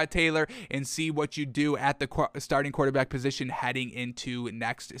Tyrod Taylor, and see what you do at the starting quarterback position heading into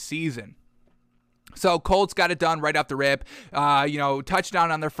next season. So Colts got it done right off the rip,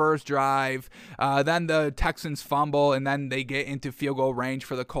 touchdown on their first drive, then the Texans fumble, and then they get into field goal range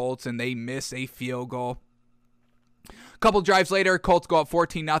for the Colts, and they miss a field goal. Couple drives later, Colts go up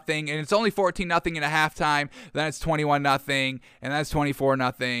 14-0, and it's only 14-0 in a halftime. Then it's 21-0, and that's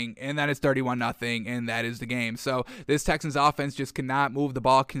 24-0, and then it's 31-0, and that is the game. So this Texans offense just cannot move the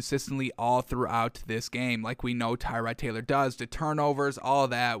ball consistently all throughout this game, like we know Tyrod Taylor does. The turnovers, all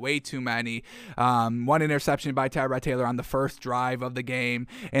that, way too many. One interception by Tyrod Taylor on the first drive of the game,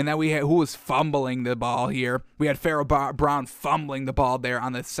 and then who was fumbling the ball here? We had Pharaoh Brown fumbling the ball there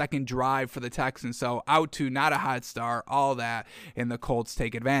on the second drive for the Texans. So out to not a hot start. All that, and the Colts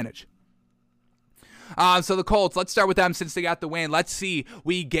take advantage. So the Colts, let's start with them since they got the win. Let's see.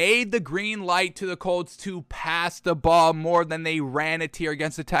 We gave the green light to the Colts to pass the ball more than they ran it here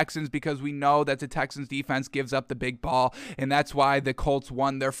against the Texans, because we know that the Texans defense gives up the big ball, and that's why the Colts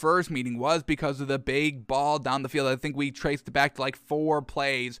won their first meeting, was because of the big ball down the field. I think we traced it back to like 4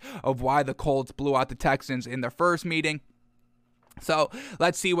 plays of why the Colts blew out the Texans in their first meeting. So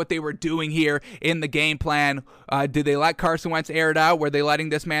let's see what they were doing here in the game plan. Did they let Carson Wentz air it out? Were they letting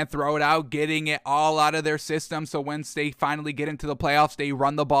this man throw it out, getting it all out of their system, so once they finally get into the playoffs, they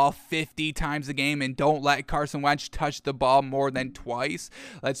run the ball 50 times a game and don't let Carson Wentz touch the ball more than twice?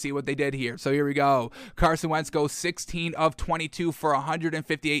 Let's see what they did here. So here we go. Carson Wentz goes 16 of 22 for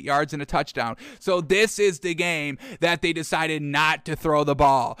 158 yards and a touchdown. So this is the game that they decided not to throw the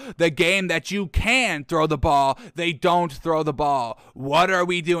ball. The game that you can throw the ball, they don't throw the ball. What are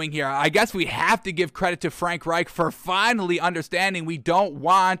we doing here? I guess we have to give credit to Frank Reich for finally understanding we don't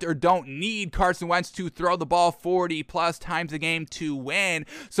want or don't need Carson Wentz to throw the ball 40 plus times a game to win.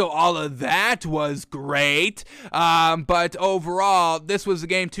 So all of that was great. But overall, this was a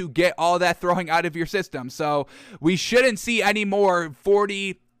game to get all that throwing out of your system. So we shouldn't see any more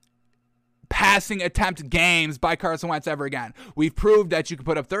 40 passing attempt games by Carson Wentz ever again. We've proved that you can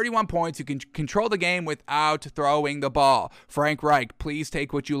put up 31 points, you can control the game without throwing the ball. Frank Reich, please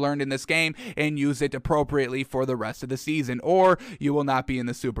take what you learned in this game and use it appropriately for the rest of the season, or you will not be in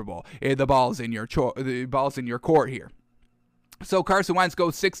the Super Bowl. The ball's in your court here. So Carson Wentz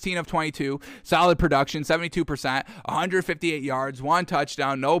goes 16 of 22, solid production, 72%, 158 yards, 1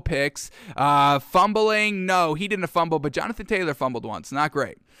 touchdown, no picks. Fumbling, no, he didn't fumble, but Jonathan Taylor fumbled once. Not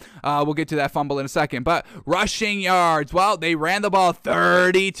great. We'll get to that fumble in a second. But rushing yards, well, they ran the ball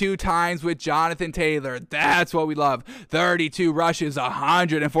 32 times with Jonathan Taylor. That's what we love. 32 rushes,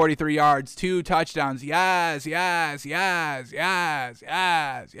 143 yards, 2 touchdowns. Yes, yes, yes, yes,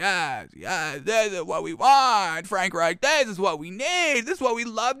 yes, yes, yes. This is what we want, Frank Reich. This is what we need. This is what we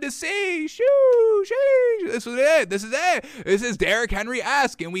love to see. Shoo, shoo. This is it. This is it. This is Derrick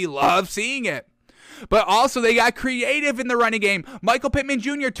Henry-esque, and we love seeing it. But also, they got creative in the running game. Michael Pittman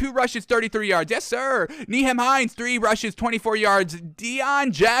Jr., 2 rushes, 33 yards. Yes, sir. Nyheim Hines, 3 rushes, 24 yards.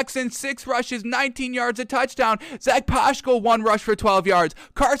 Deion Jackson, 6 rushes, 19 yards, a touchdown. Zach Poshko, 1 rush for 12 yards.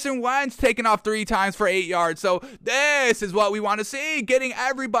 Carson Wentz taking off 3 times for 8 yards. So this is what we want to see. Getting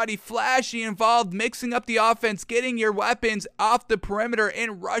everybody flashy involved, mixing up the offense, getting your weapons off the perimeter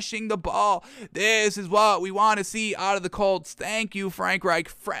and rushing the ball. This is what we want to see out of the Colts. Thank you, Frank Reich.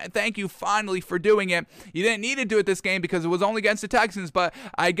 Thank you finally for doing it. You didn't need to do it this game because it was only against the Texans, but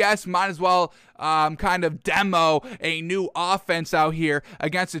I guess might as well kind of demo a new offense out here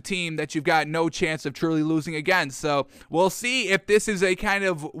against a team that you've got no chance of truly losing against. So we'll see if this is a kind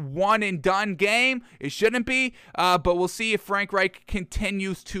of one and done game. It shouldn't be, but we'll see if Frank Reich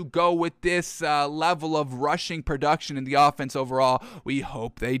continues to go with this level of rushing production in the offense overall. We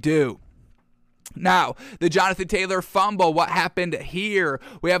hope they do. Now, the Jonathan Taylor fumble, what happened here?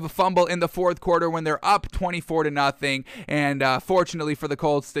 We have a fumble in the fourth quarter when they're up 24-0, and fortunately for the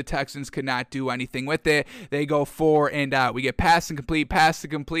Colts, the Texans could not do anything with it. They go 4 and out. We get pass to complete,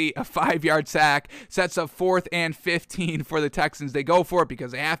 a 5-yard sack, sets up 4th and 15 for the Texans. They go for it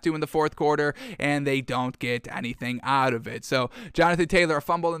because they have to in the fourth quarter, and they don't get anything out of it. So, Jonathan Taylor, a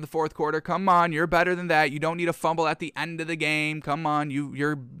fumble in the fourth quarter. Come on, you're better than that. You don't need a fumble at the end of the game. Come on,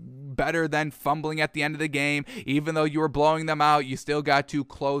 you're better than fumbling at the end of the game. Even though you were blowing them out, you still got to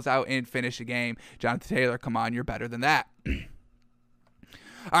close out and finish a game. Jonathan Taylor, come on, you're better than that. All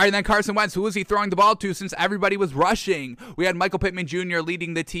right, and then Carson Wentz, who was he throwing the ball to since everybody was rushing? We had Michael Pittman Jr.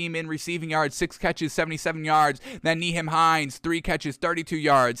 leading the team in receiving yards, 6 catches, 77 yards. Then Nyheim Hines, 3 catches, 32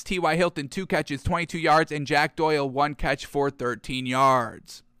 yards. T.Y. Hilton, 2 catches, 22 yards. And Jack Doyle, 1 catch for 13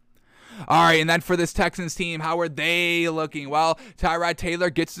 yards. All right, and then for this Texans team, how are they looking? Well, Tyrod Taylor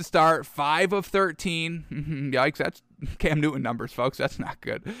gets to start, 5 of 13. Yikes, that's Cam Newton numbers, folks. That's not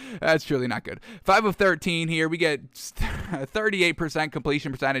good. That's truly not good. 5 of 13 here. We get 38%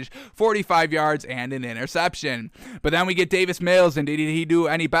 completion percentage, 45 yards, and an interception. But then we get Davis Mills, and did he do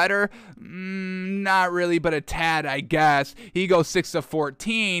any better? Not really, but a tad, I guess. He goes 6 of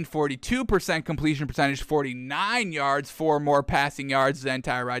 14, 42% completion percentage, 49 yards, 4 more passing yards than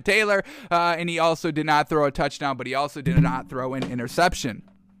Tyrod Taylor. And he also did not throw a touchdown, but he also did not throw an interception.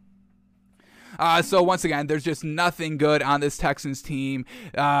 So once again, there's just nothing good on this Texans team.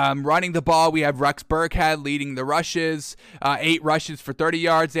 Running the ball, we have Rex Burkhead leading the rushes, 8 rushes for 30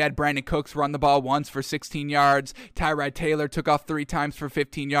 yards. They had Brandon Cooks run the ball once for 16 yards. Tyrod Taylor took off 3 times for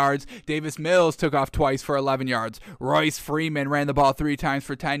 15 yards. Davis Mills took off twice for 11 yards. Royce Freeman ran the ball 3 times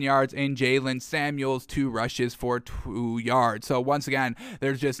for 10 yards. And Jalen Samuels, 2 rushes for 2 yards. So once again,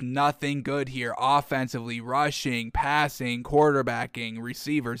 there's just nothing good here. Offensively, rushing, passing, quarterbacking,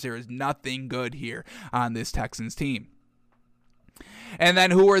 receivers, there is nothing good here on this Texans team. And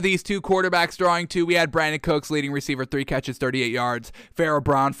then who are these 2 quarterbacks drawing to? We had Brandon Cooks, leading receiver, 3 catches, 38 yards. Pharaoh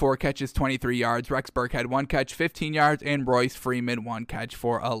Brown, 4 catches, 23 yards. Rex Burkhead, 1 catch, 15 yards. And Royce Freeman, 1 catch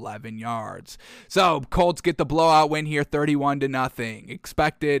for 11 yards. So Colts get the blowout win here, 31-0.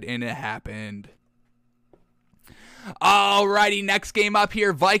 Expected, and it happened. Alrighty, next game up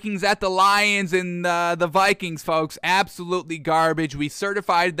here, Vikings at the Lions, and the Vikings, folks, absolutely garbage. We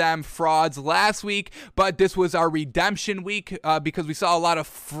certified them frauds last week, but this was our redemption week because we saw a lot of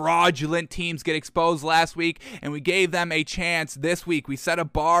fraudulent teams get exposed last week, and we gave them a chance this week. We set a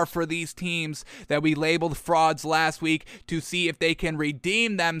bar for these teams that we labeled frauds last week to see if they can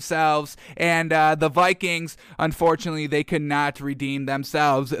redeem themselves, and the Vikings, unfortunately, they could not redeem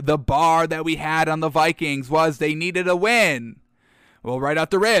themselves. The bar that we had on the Vikings was they needed a win. Well, right out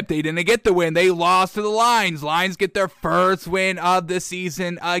the rip, they didn't get the win. They lost to the Lions. Lions get their first win of the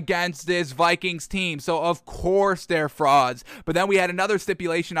season against this Vikings team. So, of course, they're frauds. But then we had another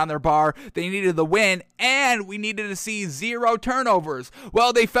stipulation on their bar. They needed the win, and we needed to see 0 turnovers.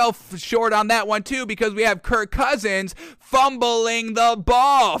 Well, they fell short on that one, too, because we have Kirk Cousins fumbling the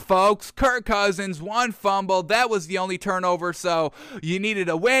ball, folks. Kirk Cousins, 1 fumble. That was the only turnover. So, you needed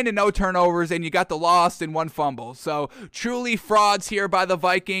a win and no turnovers, and you got the loss and 1 fumble. So, truly frauds here by the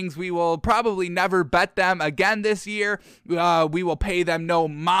Vikings. We will probably never bet them again this year. We will pay them no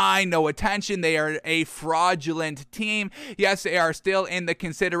mind, no attention. They are a fraudulent team. Yes, they are still in the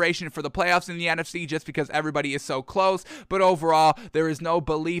consideration for the playoffs in the NFC just because everybody is so close. But overall, there is no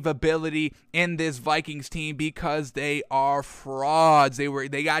believability in this Vikings team because they are frauds.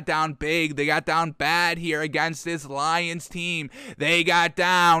 They got down big. They got down bad here against this Lions team. They got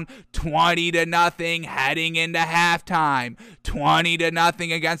down 20-0 heading into halftime.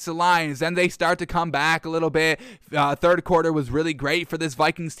 20-0 against the Lions. Then they start to come back a little bit. Third quarter was really great for this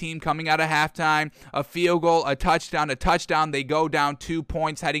Vikings team coming out of halftime. A field goal, a touchdown. They go down 2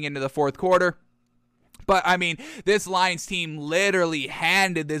 points heading into the fourth quarter. But, I mean, this Lions team literally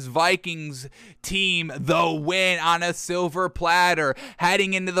handed this Vikings team the win on a silver platter.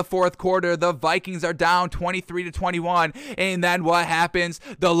 Heading into the fourth quarter, the Vikings are down 23-21. And then what happens?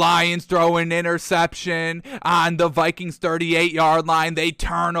 The Lions throw an interception on the Vikings 38-yard line. They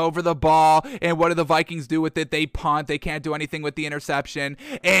turn over the ball. And what do the Vikings do with it? They punt. They can't do anything with the interception.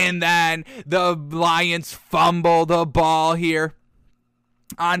 And then the Lions fumble the ball here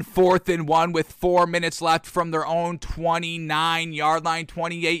on 4th and 1 with 4 minutes left from their own 29-yard line,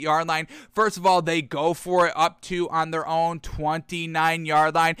 28-yard line. First of all, they go for it up to on their own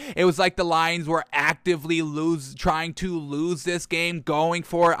 29-yard line. It was like the Lions were actively trying to lose this game, going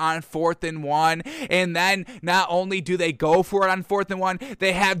for it on 4th and 1. And then not only do they go for it on 4th and 1,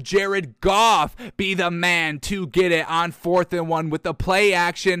 they have Jared Goff be the man to get it on 4th and 1 with the play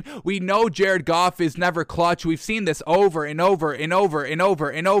action. We know Jared Goff is never clutch. We've seen this over and over and over and over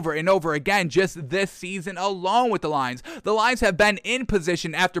and over again just this season alone with the Lions. The Lions have been in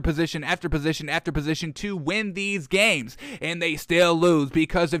position after position after position after position to win these games, and they still lose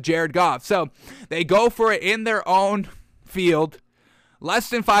because of Jared Goff. So they go for it in their own field.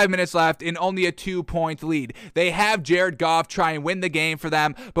 Less than 5 minutes left in only a 2-point lead. They have Jared Goff try and win the game for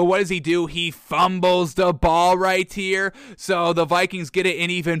them, but what does he do? He fumbles the ball right here. So the Vikings get it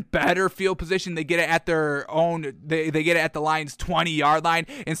in even better field position. They get it at their own, they get it at the Lions' 20-yard line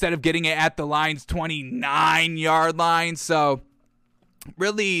instead of getting it at the Lions' 29-yard line. So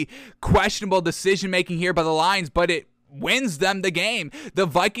really questionable decision making here by the Lions, but it wins them the game. The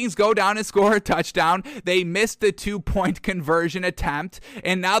Vikings go down and score a touchdown. They missed the 2-point conversion attempt,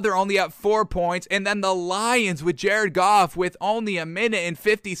 and now they're only up 4 points. And then the Lions with Jared Goff with only a minute and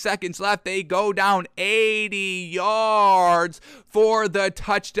 50 seconds left, they go down 80 yards for the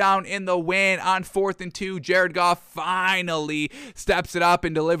touchdown in the win on 4th and 2. Jared Goff finally steps it up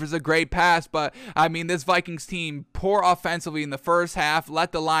and delivers a great pass. But, I mean, this Vikings team, poor offensively in the first half,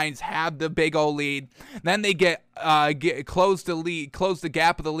 let the Lions have the big old lead. Then they close the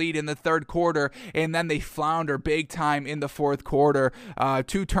gap of the lead in the third quarter, and then they flounder big time in the fourth quarter.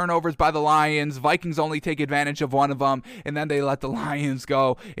 2 turnovers by the Lions. Vikings only take advantage of one of them, and then they let the Lions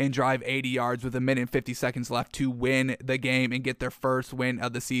go and drive 80 yards with a minute and 50 seconds left to win the game and get their first win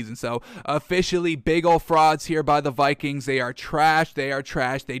of the season. So officially big old frauds here by the Vikings. They are trash. They are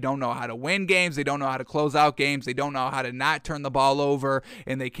trash. They don't know how to win games. They don't know how to close out games. They don't know how to not turn the ball over,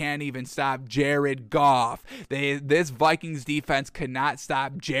 and they can't even stop Jared Goff. This Vikings defense could not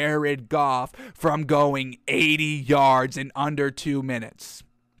stop Jared Goff from going 80 yards in under 2 minutes.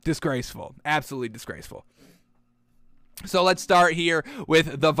 Disgraceful. Absolutely disgraceful. So let's start here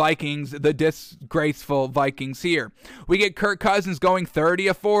with the Vikings, the disgraceful Vikings here. We get Kirk Cousins going 30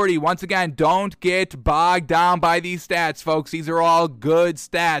 of 40. Once again, don't get bogged down by these stats, folks. These are all good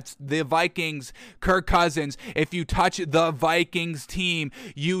stats. The Vikings, Kirk Cousins, if you touch the Vikings team,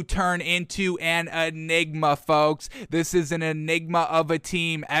 you turn into an enigma, folks. This is an enigma of a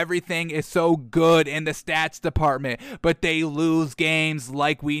team. Everything is so good in the stats department, but they lose games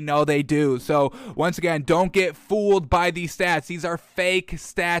like we know they do. So once again, don't get fooled by these stats. These are fake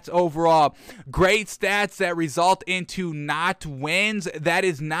stats overall. Great stats that result into not wins. That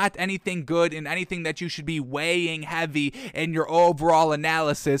is not anything good and anything that you should be weighing heavy in your overall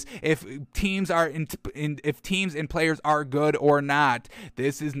analysis if teams and players are good or not.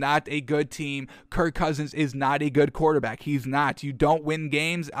 This is not a good team. Kirk Cousins is not a good quarterback. He's not. You don't win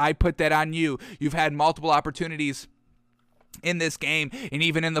games. I put that on you. You've had multiple opportunities in this game, and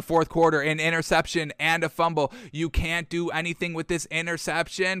even in the fourth quarter, an interception and a fumble. You can't do anything with this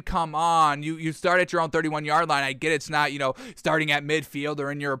interception. Come on. You start at your own 31-yard line. I get it's not, starting at midfield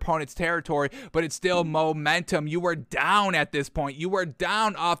or in your opponent's territory, but it's still momentum. You were down at this point. You were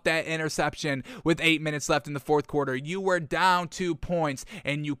down off that interception with 8 minutes left in the fourth quarter. You were down 2 points,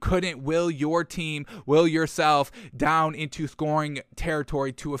 and you couldn't will yourself down into scoring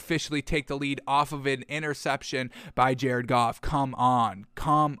territory to officially take the lead off of an interception by Jared Goff. Come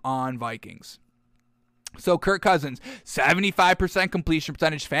on, Vikings. So Kirk Cousins, 75% completion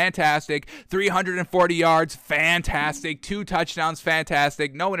percentage, fantastic. 340 yards, fantastic. 2 touchdowns,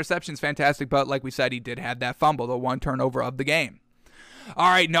 fantastic. No interceptions, fantastic. But like we said, he did have that fumble, the 1 turnover of the game. All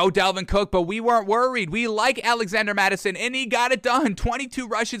right, no Dalvin Cook, but we weren't worried. We like Alexander Mattison, and he got it done. 22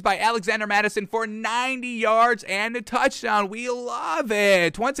 rushes by Alexander Mattison for 90 yards and a touchdown. We love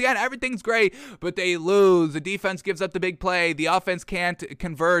it. Once again, everything's great, but they lose. The defense gives up the big play. The offense can't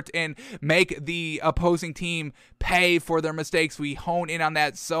convert and make the opposing team pay for their mistakes. We hone in on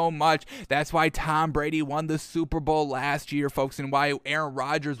that so much. That's why Tom Brady won the Super Bowl last year, folks, and why Aaron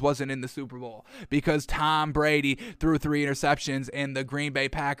Rodgers wasn't in the Super Bowl, because Tom Brady threw 3 interceptions, and the Green Bay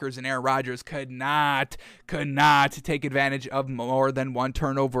Packers and Aaron Rodgers could not take advantage of more than 1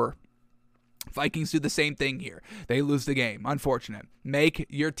 turnover. Vikings do the same thing here. They lose the game. Unfortunate. Make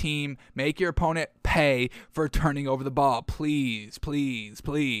your opponent pay for turning over the ball. Please, please,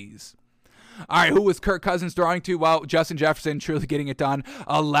 please. All right, who was Kirk Cousins throwing to? Well, Justin Jefferson truly getting it done.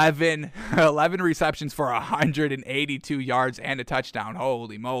 11 receptions for 182 yards and a touchdown.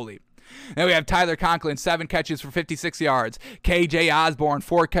 Holy moly. Then we have Tyler Conklin, 7 catches for 56 yards. KJ Osborne,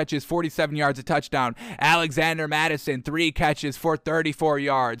 4 catches, 47 yards, a touchdown. Alexander Mattison, 3 catches for 34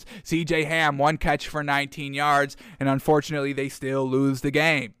 yards. CJ Ham, 1 catch for 19 yards. And unfortunately, they still lose the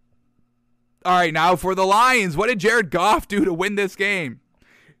game. All right, now for the Lions. What did Jared Goff do to win this game?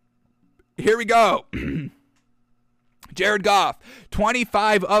 Here we go. Jared Goff,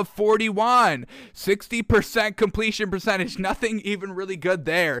 25 of 41, 60% completion percentage. Nothing even really good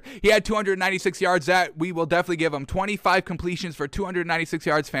there. He had 296 yards. That we will definitely give him. 25 completions for 296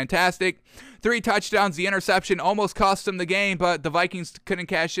 yards. Fantastic. 3 touchdowns. The interception almost cost him the game, but the Vikings couldn't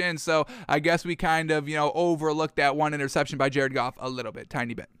cash in. So I guess we kind of, overlooked that 1 interception by Jared Goff a little bit,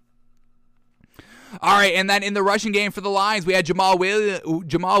 tiny bit. All right, and then in the rushing game for the Lions, we had Jamal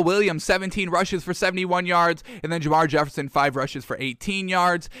Williams, 17 rushes for 71 yards, and then Jamar Jefferson, 5 rushes for 18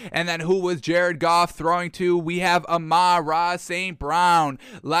 yards. And then who was Jared Goff throwing to? We have Amon-Ra St. Brown,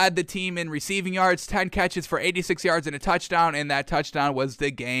 led the team in receiving yards, 10 catches for 86 yards and a touchdown, and that touchdown was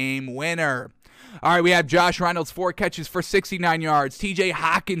the game winner. All right, we have Josh Reynolds, 4 catches for 69 yards. TJ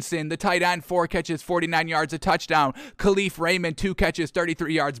Hawkinson, the tight end, 4 catches, 49 yards, a touchdown. Khalif Raymond, 2 catches,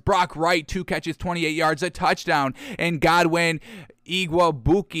 33 yards. Brock Wright, 2 catches, 28 yards, a touchdown. And Godwin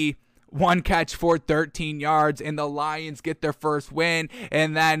Igwebuike, 1 catch for 13 yards, and the Lions get their first win.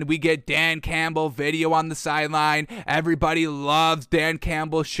 And then we get Dan Campbell video on the sideline. Everybody loves Dan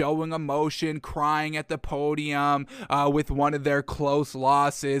Campbell showing emotion, crying at the podium with one of their close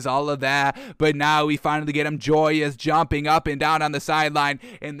losses, all of that. But now we finally get him joyous, jumping up and down on the sideline.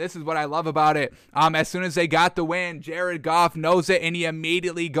 And this is what I love about it. As soon as they got the win, Jared Goff knows it, and he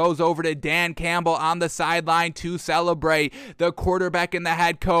immediately goes over to Dan Campbell on the sideline to celebrate. The quarterback and the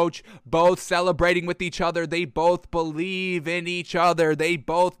head coach both celebrating with each other. They both believe in each other. They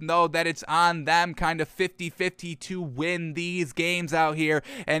both know that it's on them, kind of 50-50 to win these games out here.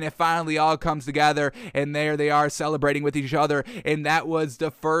 And it finally all comes together, and there they are celebrating with each other. And that was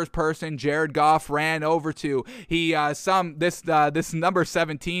the first person Jared Goff ran over to. This number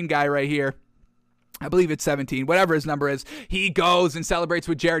 17 guy right here, I believe it's 17, whatever his number is, he goes and celebrates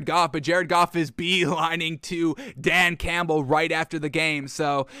with Jared Goff, but Jared Goff is beelining to Dan Campbell right after the game.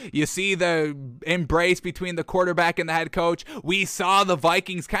 So you see the embrace between the quarterback and the head coach. We saw the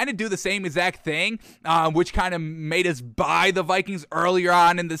Vikings kind of do the same exact thing, which kind of made us buy the Vikings earlier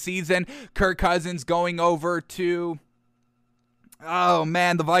on in the season. Kirk Cousins going over to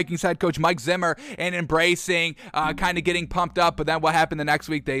the Vikings head coach Mike Zimmer and embracing, kind of getting pumped up. But then what happened the next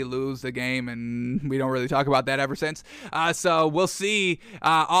week? They lose the game, and we don't really talk about that ever since. So we'll see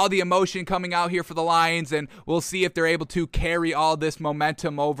all the emotion coming out here for the Lions, and we'll see if they're able to carry all this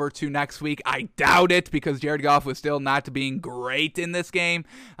momentum over to next week. I doubt it, because Jared Goff was still not being great in this game,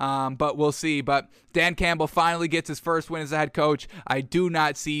 but we'll see. But Dan Campbell finally gets his first win as a head coach. I do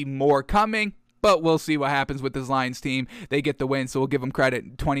not see more coming, but we'll see what happens with this Lions team. They get the win, so we'll give them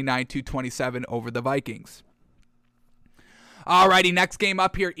credit, 29-27 over the Vikings. Alrighty, next game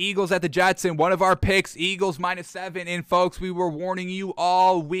up here, Eagles at the Jets, and one of our picks, Eagles -7. And folks, we were warning you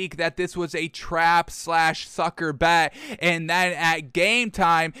all week that this was a trap/sucker bet. And then at game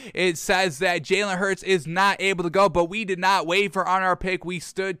time, it says that Jalen Hurts is not able to go, but we did not waver on our pick. We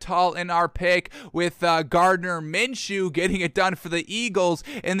stood tall in our pick with Gardner Minshew getting it done for the Eagles,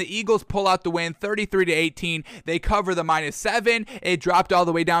 and the Eagles pull out the win, 33-18. They cover the -7. It dropped all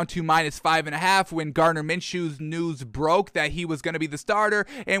the way down to -5.5 when Gardner Minshew's news broke that that he was going to be the starter,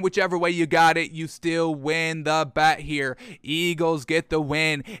 and whichever way you got it, you still win the bet here. Eagles get the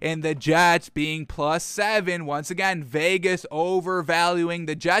win, and the Jets being +7. Once again, Vegas overvaluing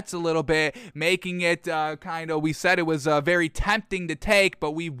the Jets a little bit, making it we said it was very tempting to take,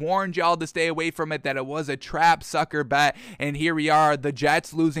 but we warned y'all to stay away from it, that it was a trap sucker bet, and here we are, the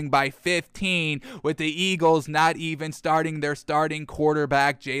Jets losing by 15, with the Eagles not even starting their starting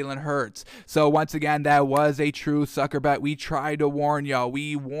quarterback, Jalen Hurts. So once again, that was a true sucker bet. We tried to warn y'all.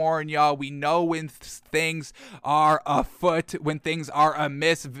 We warn y'all. We know when things are afoot, when things are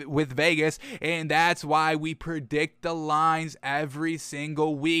amiss with Vegas, and that's why we predict the lines every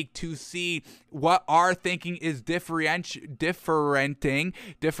single week to see what our thinking is differentiating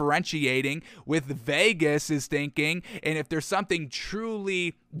with Vegas's thinking, and if there's something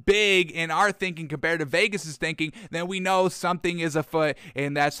truly big in our thinking compared to Vegas's thinking, then we know something is afoot,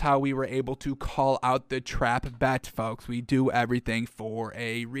 and that's how we were able to call out the trap bet, folks. We do everything for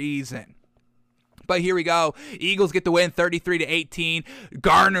a reason. But here we go. Eagles get the win 33-18.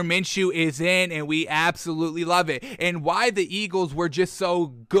 Gardner Minshew is in, and we absolutely love it. And why the Eagles were just so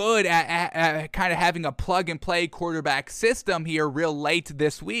good at kind of having a plug-and-play quarterback system here real late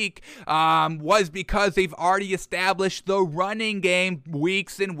this week was because they've already established the running game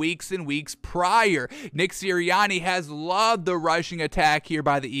weeks and weeks and weeks prior. Nick Sirianni has loved the rushing attack here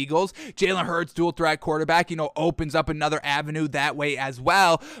by the Eagles. Jalen Hurts, dual-threat quarterback, opens up another avenue that way as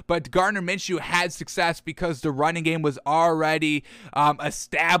well. But Gardner Minshew had success because the running game was already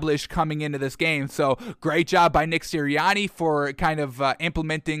established coming into this game. So great job by Nick Sirianni for kind of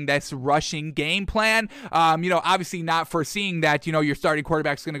implementing this rushing game plan. Obviously not foreseeing that, your starting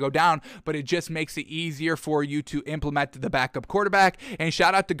quarterback's going to go down, but it just makes it easier for you to implement the backup quarterback. And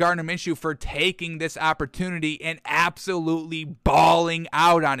shout out to Gardner Minshew for taking this opportunity and absolutely balling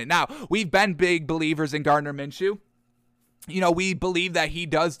out on it. Now, we've been big believers in Gardner Minshew. We believe that he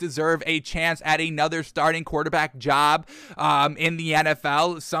does deserve a chance at another starting quarterback job in the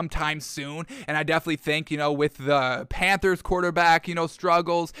NFL sometime soon. And I definitely think, with the Panthers quarterback,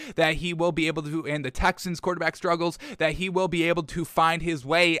 struggles, that he will be able to, and the Texans quarterback struggles, that he will be able to find his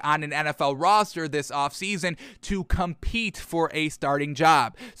way on an NFL roster this offseason to compete for a starting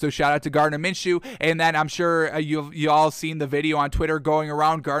job. So shout out to Gardner Minshew. And then I'm sure you all seen the video on Twitter going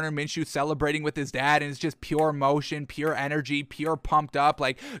around, Gardner Minshew celebrating with his dad, and it's just pure emotion, pure energy, pure pumped up.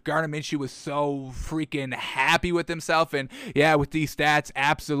 Like, Gardner Minshew was so freaking happy with himself, and yeah, with these stats,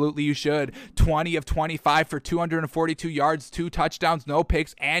 absolutely you should. 20 of 25 for 242 yards, 2 touchdowns, no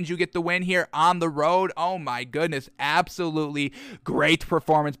picks, and you get the win here on the road. Oh my goodness, absolutely great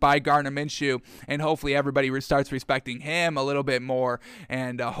performance by Gardner Minshew, and hopefully everybody starts respecting him a little bit more,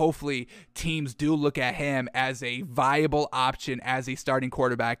 and hopefully teams do look at him as a viable option as a starting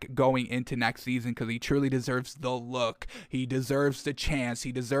quarterback going into next season, because he truly deserves the look. He deserves the chance.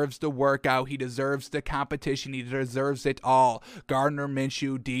 He deserves the workout. He deserves the competition. He deserves it all. Gardner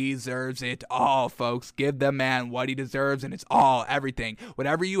Minshew deserves it all, folks. Give the man what he deserves, and it's all, everything.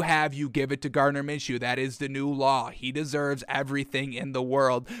 Whatever you have, you give it to Gardner Minshew. That is the new law. He deserves everything in the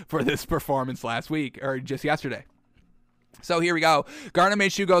world for this performance last week, or just yesterday. So here we go. Gardner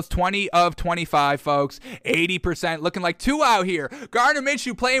Minshew goes 20 of 25, folks. 80%, looking like two out here. Gardner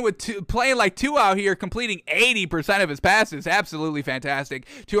Minshew playing like two out here, completing 80% of his passes. Absolutely fantastic.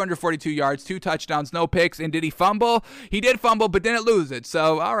 242 yards, 2 touchdowns, no picks. And did he fumble? He did fumble, but didn't lose it.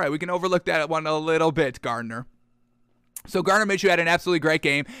 So, all right, we can overlook that one a little bit, Gardner. So Gardner Minshew had an absolutely great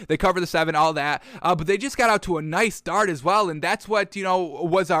game. They covered the 7, all that. But they just got out to a nice start as well. And that's what,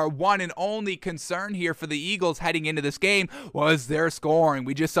 was our one and only concern here for the Eagles heading into this game, was their scoring.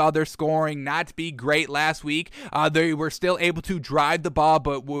 We just saw their scoring not be great last week. They were still able to drive the ball,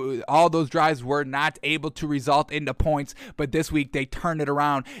 but all those drives were not able to result into points. But this week they turned it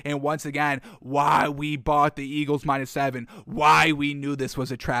around. And once again, why we bought the Eagles -7, why we knew this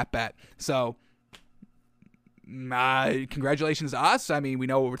was a trap bet. So congratulations to us. I mean, we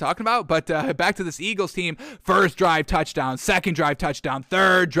know what we're talking about. But back to this Eagles team. First drive, touchdown. Second drive, touchdown.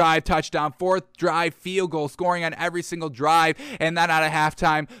 Third drive, touchdown. Fourth drive, field goal. Scoring on every single drive. And then at a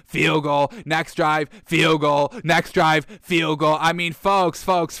halftime, field goal. Next drive, field goal. Next drive, field goal. I mean, folks.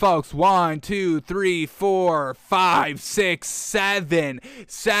 1, 2, 3, 4, 5, 6, 7.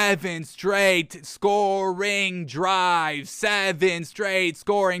 7 straight scoring drives. 7 straight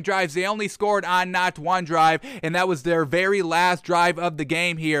scoring drives. They only scored on not one drive, and that was their very last drive of the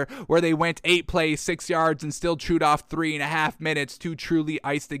game here, where they went 8 plays, 6 yards, and still chewed off 3.5 minutes to truly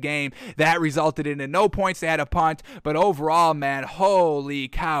ice the game. That resulted in no points. They had a punt, but overall, man, holy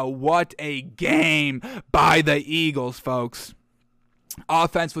cow, what a game by the Eagles, folks.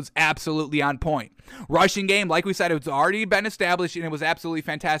 Offense was absolutely on point. Rushing game, like we said, it's already been established, and it was absolutely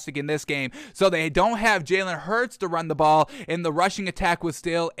fantastic in this game. So they don't have Jalen Hurts to run the ball, and the rushing attack was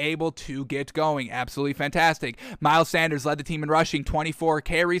still able to get going. Absolutely fantastic. Miles Sanders led the team in rushing, 24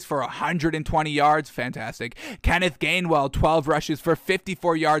 carries for 120 yards. Fantastic. Kenneth Gainwell, 12 rushes for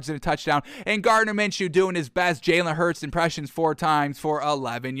 54 yards and a touchdown. And Gardner Minshew doing his best Jalen Hurts impressions 4 times for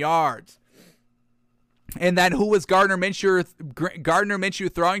 11 yards. And then who was Gardner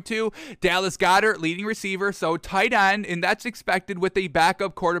Minshew throwing to? Dallas Goedert, leading receiver, so tight end, and that's expected with the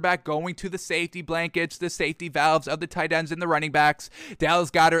backup quarterback going to the safety blankets, the safety valves of the tight ends and the running backs.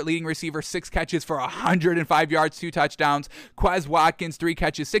 Dallas Goedert, leading receiver, 6 catches for 105 yards, 2 touchdowns. Quez Watkins, 3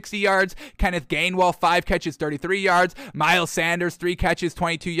 catches, 60 yards. Kenneth Gainwell, 5 catches, 33 yards. Miles Sanders, 3 catches,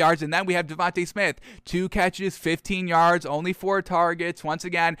 22 yards. And then we have Devontae Smith, 2 catches, 15 yards, only 4 targets. Once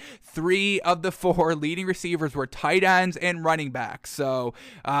again, 3 of the 4 leading receivers were tight ends and running backs. So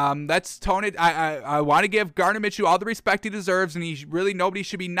let's tone it. I want to give Gardner Minshew all the respect he deserves, and nobody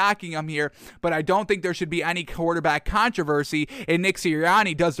should be knocking him here, but I don't think there should be any quarterback controversy, and Nick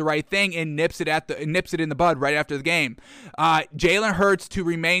Sirianni does the right thing and nips it in the bud right after the game. Jalen Hurts to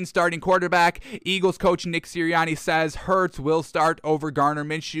remain starting quarterback. Eagles coach Nick Sirianni says Hurts will start over Gardner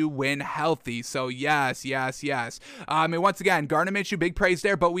Minshew when healthy. So yes. And once again, Gardner Minshew, big praise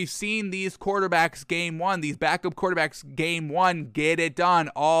there, but we've seen these quarterbacks these backup quarterbacks game 1 get it done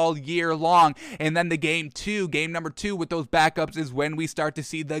all year long. And then game number 2 with those backups is when we start to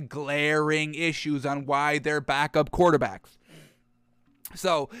see the glaring issues on why they're backup quarterbacks.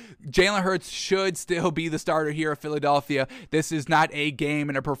 So Jalen Hurts should still be the starter here at Philadelphia. This is not a game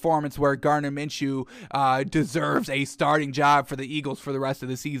and a performance where Gardner Minshew deserves a starting job for the Eagles for the rest of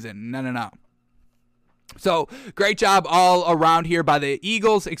the season. No. So, great job all around here by the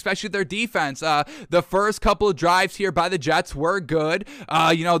Eagles, especially their defense. The first couple of drives here by the Jets were good.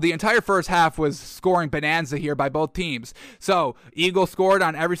 The entire first half was scoring bonanza here by both teams. So, Eagles scored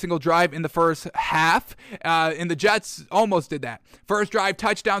on every single drive in the first half, and the Jets almost did that. First drive,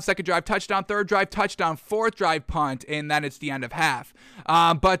 touchdown. Second drive, touchdown. Third drive, touchdown. Fourth drive, punt, and then it's the end of half.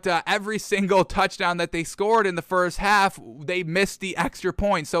 But every single touchdown that they scored in the first half, they missed the extra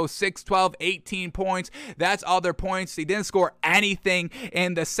point. So, 6, 12, 18 points. That's all their points. They didn't score anything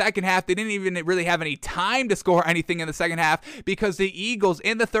in the second half. They didn't even really have any time to score anything in the second half because the Eagles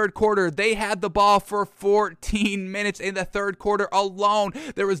in the third quarter, they had the ball for 14 minutes in the third quarter alone.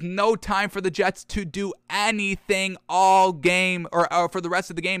 There was no time for the Jets to do anything all game or for the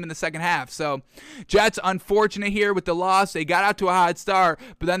rest of the game in the second half. So Jets unfortunate here with the loss. They got out to a hot start,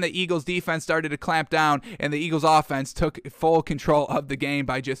 but then the Eagles defense started to clamp down and the Eagles offense took full control of the game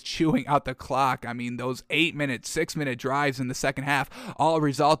by just chewing out the clock. I mean, those 8-minute, 6-minute drives in the second half, all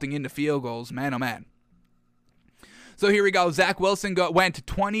resulting into field goals. Man, oh man. So here we go. Zach Wilson went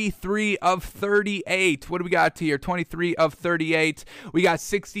 23 of 38. What do we got here? 23 of 38. We got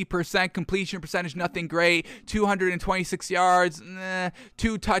 60% completion percentage. Nothing great. 226 yards.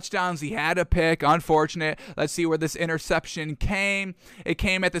 2 touchdowns. He had a pick. Unfortunate. Let's see where this interception came. It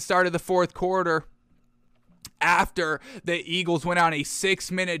came at the start of the fourth quarter after the Eagles went on a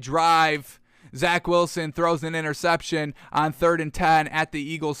 6-minute drive. Zach Wilson throws an interception on 3rd and 10 at the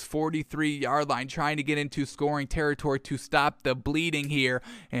Eagles' 43-yard line, trying to get into scoring territory to stop the bleeding here,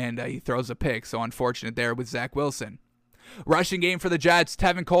 and he throws a pick. So unfortunate there with Zach Wilson. Rushing game for the Jets.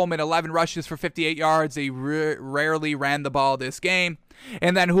 Tevin Coleman, 11 rushes for 58 yards. They rarely ran the ball this game.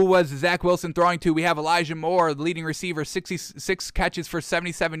 And then who was Zach Wilson throwing to? We have Elijah Moore, the leading receiver, 66 catches for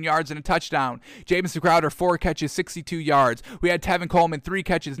 77 yards and a touchdown. Jamison Crowder, 4 catches, 62 yards. We had Tevin Coleman, 3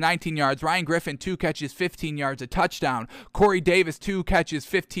 catches, 19 yards. Ryan Griffin, 2 catches, 15 yards, a touchdown. Corey Davis, 2 catches,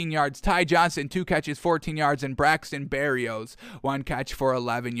 15 yards. Ty Johnson, 2 catches, 14 yards. And Braxton Berrios, 1 catch for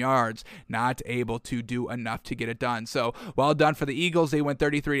 11 yards. Not able to do enough to get it done. So, well done for the Eagles. They went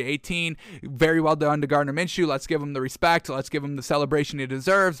 33-18. Very well done to Gardner Minshew. Let's give him the respect. Let's give him the celebration he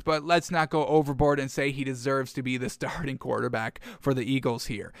deserves, but let's not go overboard and say he deserves to be the starting quarterback for the Eagles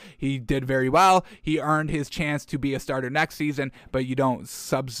here. He did very well. He earned his chance to be a starter next season, but you don't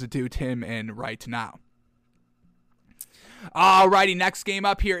substitute him in right now. Alrighty, next game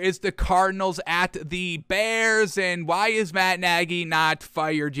up here is the Cardinals at the Bears, and why is Matt Nagy not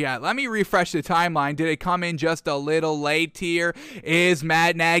fired yet? Let me refresh the timeline. Did it come in just a little late here? Is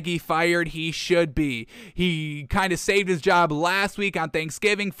Matt Nagy fired? He should be. He kind of saved his job last week on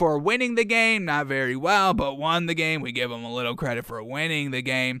Thanksgiving for winning the game. Not very well, but won the game. We give him a little credit for winning the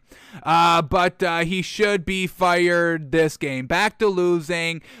game. But he should be fired this game. Back to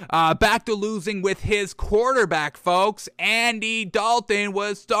losing with his quarterback, folks. Andy Dalton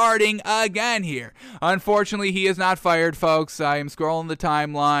was starting again here. Unfortunately, he is not fired, folks. I am scrolling the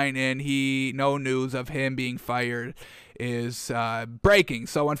timeline, and no news of him being fired is breaking.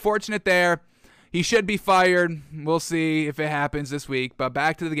 So unfortunate there. He should be fired. We'll see if it happens this week. But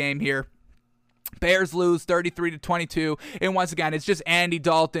back to the game here. Bears lose 33-22, and once again, it's just Andy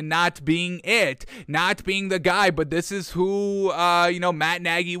Dalton not being the guy, but this is who, Matt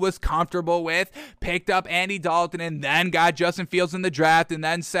Nagy was comfortable with, picked up Andy Dalton, and then got Justin Fields in the draft, and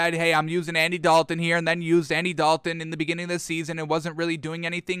then said, hey, I'm using Andy Dalton here, and then used Andy Dalton in the beginning of the season and wasn't really doing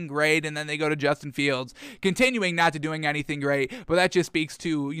anything great, and then they go to Justin Fields, continuing not to doing anything great, but that just speaks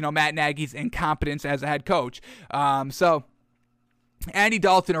to, Matt Nagy's incompetence as a head coach. Andy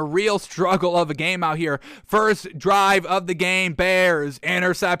Dalton, a real struggle of a game out here. First drive of the game, Bears,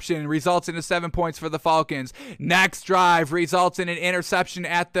 interception, results in 7 points for the Falcons. Next drive results in an interception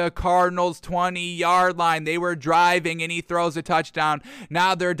at the Cardinals' 20-yard line. They were driving, and he throws a touchdown.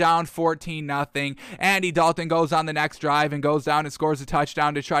 Now they're down 14-0. Andy Dalton goes on the next drive and goes down and scores a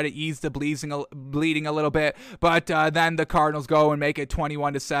touchdown to try to ease the bleeding a little bit. But then the Cardinals go and make it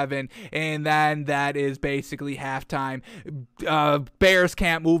 21-7, and then that is basically halftime. Bears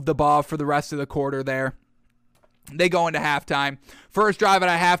can't move the ball for the rest of the quarter there. They go into halftime. First drive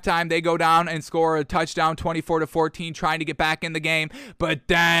at halftime, they go down and score a touchdown, 24-14, trying to get back in the game. But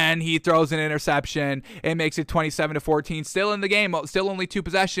then he throws an interception. It makes it 27-14. Still in the game, still only 2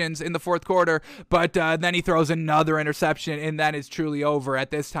 possessions in the fourth quarter. But then he throws another interception, and then it's truly over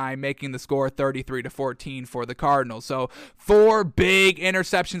at this time, making the score 33-14 for the Cardinals. So 4 big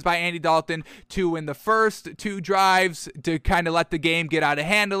interceptions by Andy Dalton, 2 in the first 2 drives to kind of let the game get out of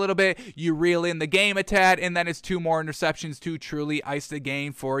hand a little bit. You reel in the game a tad, and then it's 2 more interceptions to truly ice the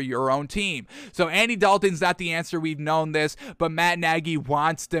game for your own team. So Andy Dalton's not the answer. We've known this, but Matt Nagy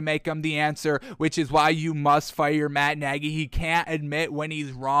wants to make him the answer, which is why you must fire Matt Nagy. He can't admit when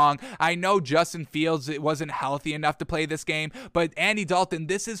he's wrong. I know Justin Fields wasn't healthy enough to play this game, but Andy Dalton,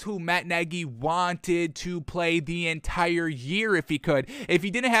 this is who Matt Nagy wanted to play the entire year if he could. If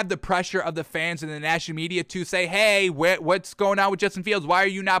he didn't have the pressure of the fans and the national media to say, hey, what's going on with Justin Fields? Why are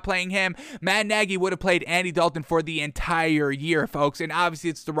you not playing him? Matt Nagy would have played Andy Dalton for the entire year, folks, and obviously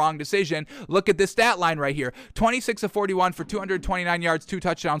it's the wrong decision. Look at this stat line right here. 26-41 for 229 yards, 2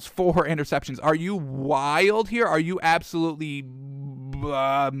 touchdowns, 4 interceptions. Are you wild here? Are you absolutely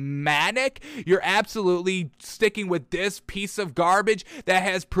manic? You're absolutely sticking with this piece of garbage that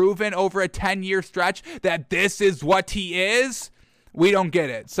has proven over a 10-year stretch that this is what he is? We don't get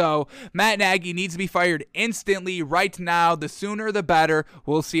it. So Matt Nagy needs to be fired instantly right now. The sooner the better.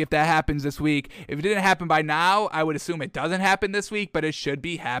 We'll see if that happens this week. If it didn't happen by now, I would assume it doesn't happen this week, but it should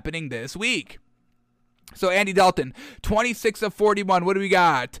be happening this week. So Andy Dalton, 26-41. What do we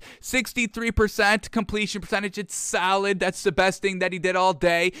got? 63% completion percentage. It's solid. That's the best thing that he did all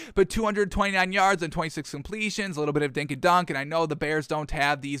day. But 229 yards and 26 completions, a little bit of dink and dunk. And I know the Bears don't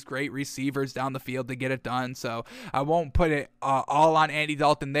have these great receivers down the field to get it done. So I won't put it all on Andy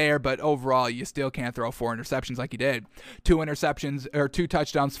Dalton there. But overall, you still can't throw 4 interceptions like he did. 2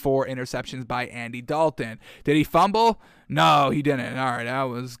 touchdowns, 4 interceptions by Andy Dalton. Did he fumble? No, he didn't. All right, that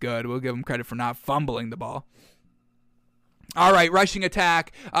was good. We'll give him credit for not fumbling the ball. All right, rushing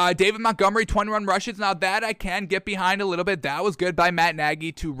attack. David Montgomery, 21 rushes. Now that I can get behind a little bit. That was good by Matt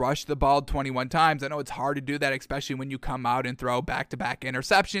Nagy to rush the ball 21 times. I know it's hard to do that, especially when you come out and throw back-to-back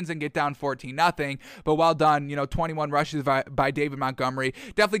interceptions and get down 14-0. But well done. 21 rushes by David Montgomery.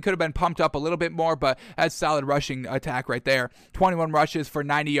 Definitely could have been pumped up a little bit more, but that's solid rushing attack right there. 21 rushes for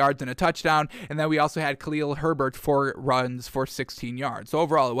 90 yards and a touchdown. And then we also had Khalil Herbert, 4 runs for 16 yards. So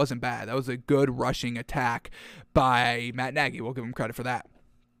overall, it wasn't bad. That was a good rushing attack by Matt Nagy. We'll give him credit for that.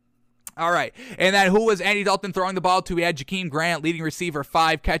 All right, and then who was Andy Dalton throwing the ball to? We had Jakeem Grant, leading receiver,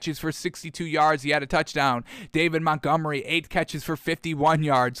 5 catches for 62 yards. He had a touchdown. David Montgomery, 8 catches for 51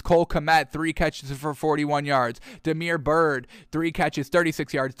 yards. Cole Kmet, 3 catches for 41 yards. Damiere Byrd, 3 catches,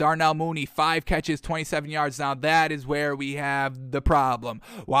 36 yards. Darnell Mooney, 5 catches, 27 yards. Now that is where we have the problem.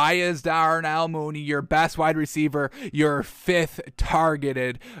 Why is Darnell Mooney your best wide receiver, your 5th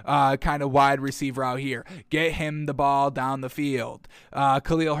targeted kind of wide receiver out here? Get him the ball down the field.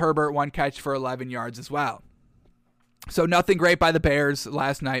 Khalil Herbert, 1 catch for 11 yards as well. So nothing great by the Bears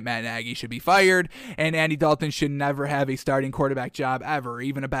last night. Matt Nagy should be fired, and Andy Dalton should never have a starting quarterback job ever,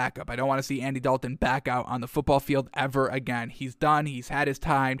 even a backup. I don't want to see Andy Dalton back out on the football field ever again. He's done. He's had his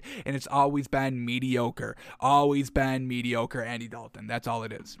time, and it's always been mediocre. Always been mediocre, Andy Dalton. That's all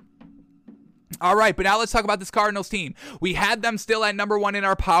it is. All right, but now let's talk about this Cardinals team. We had them still at number 1 in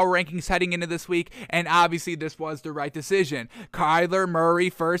our power rankings heading into this week, and obviously this was the right decision. Kyler Murray,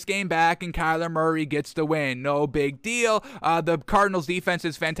 first game back, and Kyler Murray gets the win. No big deal. The Cardinals defense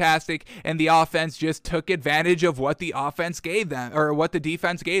is fantastic, and the offense just took advantage of what the offense gave them, or what the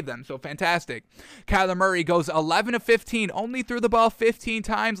defense gave them. So fantastic. Kyler Murray goes 11 of 15, only threw the ball 15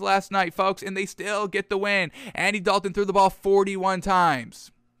 times last night, folks, and they still get the win. Andy Dalton threw the ball 41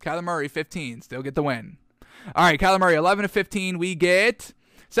 times. Kyler Murray, 15, still get the win. All right, Kyler Murray, 11 of 15. We get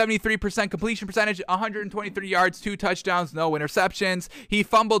 73% completion percentage, 123 yards, 2 touchdowns, no interceptions. He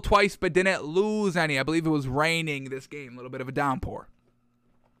fumbled twice but didn't lose any. I believe it was raining this game, a little bit of a downpour.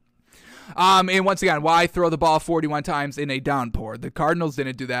 And once again, why throw the ball 41 times in a downpour? The Cardinals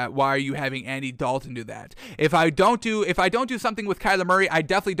didn't do that. Why are you having Andy Dalton do that? If I don't do something with Kyler Murray, I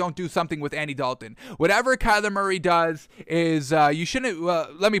definitely don't do something with Andy Dalton. Whatever Kyler Murray does is you shouldn't.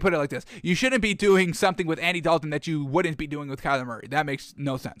 Let me put it like this: you shouldn't be doing something with Andy Dalton that you wouldn't be doing with Kyler Murray. That makes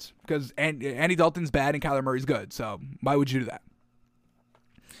no sense because Andy Dalton's bad and Kyler Murray's good. So why would you do that?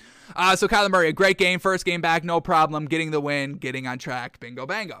 So Kyler Murray, a great game, first game back, no problem, getting the win, getting on track, bingo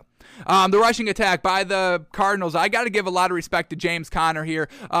bango. The rushing attack by the Cardinals, I got to give a lot of respect to James Conner here.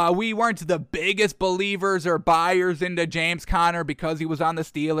 We weren't the biggest believers or buyers into James Conner because he was on the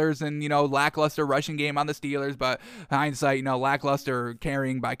Steelers and, lackluster rushing game on the Steelers, but hindsight, lackluster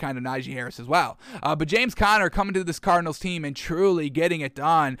carrying by kind of Najee Harris as well. But James Conner coming to this Cardinals team and truly getting it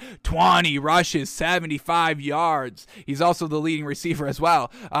done. 20 rushes, 75 yards. He's also the leading receiver as well.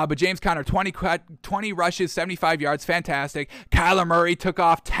 But James Conner, 20 rushes, 75 yards, fantastic. Kyler Murray took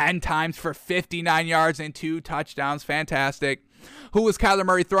off 10 times for 59 yards and 2 touchdowns, fantastic. Who was Kyler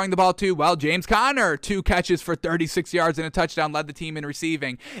Murray throwing the ball to? Well, James Conner, 2 catches for 36 yards and a touchdown, led the team in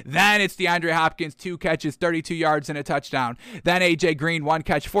receiving. Then it's DeAndre Hopkins, 2 catches, 32 yards and a touchdown. Then A.J. Green, 1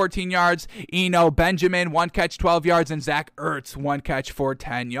 catch, 14 yards. Eno Benjamin, 1 catch, 12 yards. And Zach Ertz, 1 catch for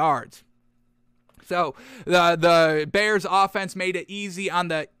 10 yards. So the Bears offense made it easy on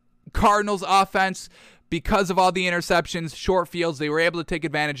the Cardinals offense. Because of all the interceptions, short fields, they were able to take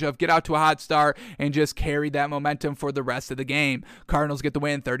advantage of, get out to a hot start, and just carry that momentum for the rest of the game. Cardinals get the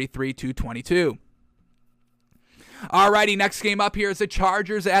win 33-22. Alrighty, next game up here is the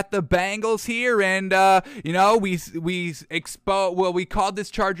Chargers at the Bengals here, and we called this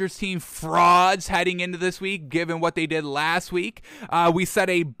Chargers team frauds heading into this week, given what they did last week. We set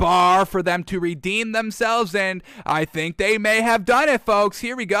a bar for them to redeem themselves, and I think they may have done it, folks.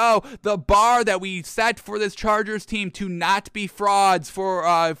 Here we go. The bar that we set for this Chargers team to not be frauds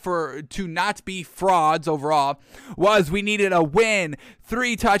to not be frauds overall was we needed a win,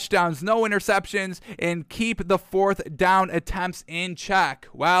 3 touchdowns, no interceptions, and keep the 4th down attempts in check.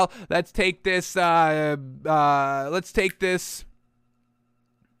 Well, let's take this.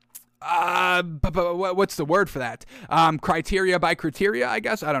 What's the word for that? Criteria by criteria, I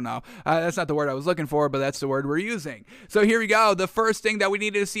guess. I don't know. That's not the word I was looking for, but that's the word we're using. So here we go. The first thing that we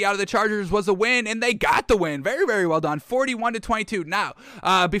needed to see out of the Chargers was a win, and they got the win. Very, very well done. 41-22. Now,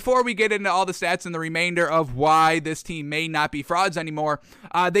 before we get into all the stats and the remainder of why this team may not be frauds anymore,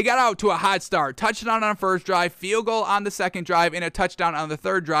 they got out to a hot start. Touchdown on the first drive, field goal on the second drive, and a touchdown on the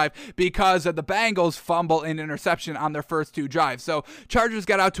third drive because of the Bengals fumble and interception on their first 2 drives. So Chargers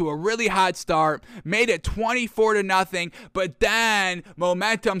got out to a really hot start, made it 24-0, but then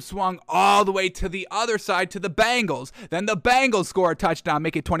momentum swung all the way to the other side to the Bengals. Then the Bengals score a touchdown,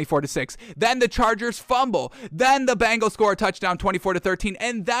 make it 24-6. Then the Chargers fumble. Then the Bengals score a touchdown, 24-13,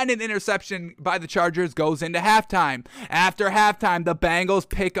 and then an interception by the Chargers goes into halftime. After halftime, the Bengals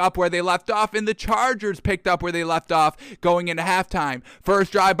pick up where they left off, and the Chargers picked up where they left off going into halftime.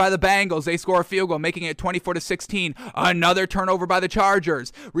 First drive by the Bengals, they score a field goal, making it 24-16. Another turnover by the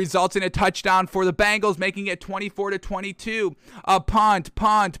Chargers results in a touchdown for the Bengals, making it 24-22. A punt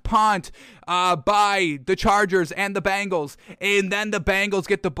by the Chargers and the Bengals, and then the Bengals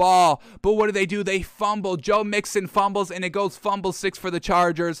get the ball. But what do? They fumble. Joe Mixon fumbles, and it goes fumble 6 for the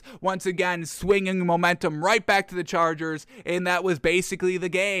Chargers. Once again, swinging momentum right back to the Chargers, and that was basically the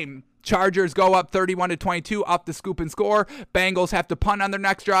game. Chargers go up 31-22 off the scoop and score. Bengals have to punt on their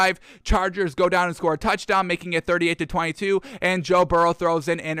next drive. Chargers go down and score a touchdown, making it 38-22, and Joe Burrow throws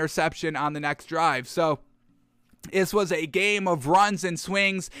an interception on the next drive. So this was a game of runs and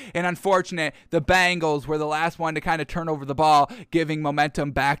swings, and unfortunate, the Bengals were the last one to kind of turn over the ball, giving momentum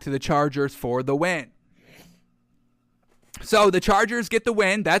back to the Chargers for the win. So the Chargers get the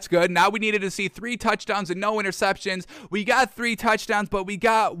win. That's good. Now we needed to see 3 touchdowns and no interceptions. We got 3 touchdowns, but we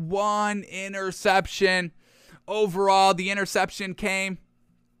got 1 interception. Overall, the interception came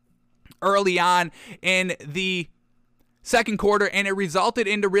early on in the second quarter, and it resulted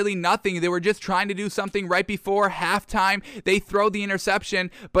into really nothing. They were just trying to do something right before halftime. They throw the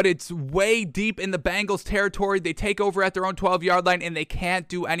interception, but it's way deep in the Bengals territory. They take over at their own 12-yard line, and they can't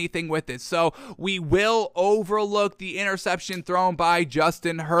do anything with it. So we will overlook the interception thrown by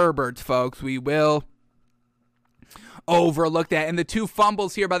Justin Herbert, folks. We will overlook that. And the two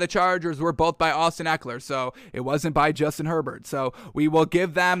fumbles here by the Chargers were both by Austin Ekeler, so it wasn't by Justin Herbert. So we will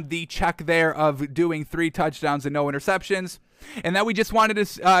give them the check there of doing 3 touchdowns and no interceptions. And then we just wanted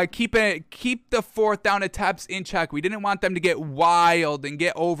to keep the fourth down attempts in check. We didn't want them to get wild and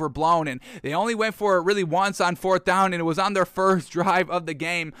get overblown. And they only went for it really once on fourth down, and it was on their first drive of the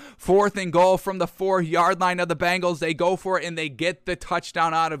game. 4th and goal from the 4-yard line of the Bengals. They go for it, and they get the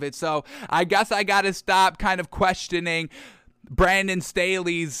touchdown out of it. So I guess I got to stop kind of questioning Brandon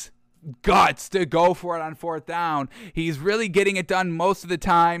Staley's guts to go for it on fourth down. He's really getting it done most of the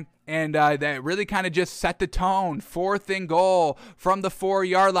time. And that really kind of just set the tone. 4th and goal from the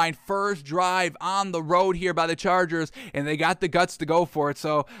 4-yard line. First drive on the road here by the Chargers, and they got the guts to go for it.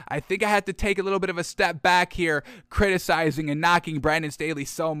 So I think I had to take a little bit of a step back here, criticizing and knocking Brandon Staley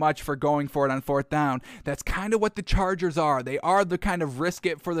so much for going for it on fourth down. That's kind of what the Chargers are. They are the kind of risk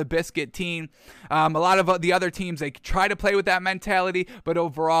it for the biscuit team. A lot of the other teams, they try to play with that mentality, but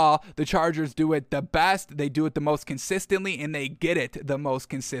overall, the Chargers do it the best. They do it the most consistently, and they get it the most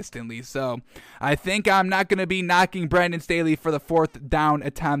consistently. So I think I'm not going to be knocking Brandon Staley for the fourth down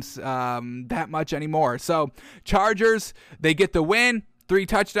attempts that much anymore. So Chargers, they get the win. 3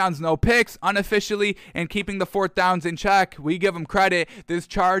 touchdowns, no picks, unofficially, and keeping the fourth downs in check. We give them credit. This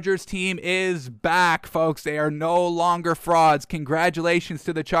Chargers team is back, folks. They are no longer frauds. Congratulations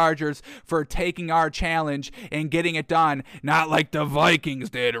to the Chargers for taking our challenge and getting it done. Not like the Vikings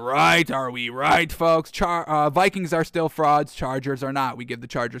did, right? Are we right, folks? Vikings are still frauds. Chargers are not. We give the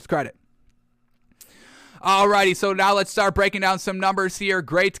Chargers credit. Alrighty, so now let's start breaking down some numbers here.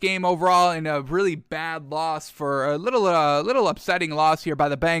 Great game overall, and a really bad loss for a little upsetting loss here by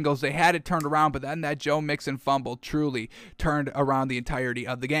the Bengals. They had it turned around, but then that Joe Mixon fumble truly turned around the entirety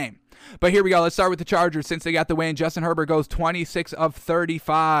of the game. But here we go. Let's start with the Chargers since they got the win. Justin Herbert goes 26 of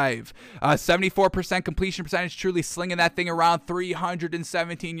 35. 74% completion percentage, truly slinging that thing around.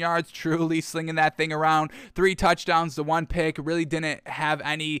 317 yards, truly slinging that thing around. 3 touchdowns to 1 pick. Really didn't have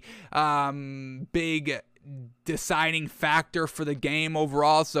any big deciding factor for the game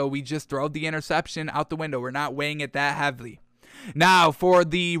overall, so we just throw the interception out the window. We're not weighing it that heavily. Now, for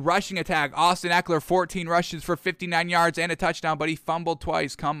the rushing attack, Austin Ekeler, 14 rushes for 59 yards and a touchdown, but he fumbled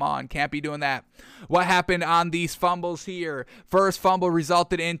twice. Come on, can't be doing that. What happened on these fumbles here? First fumble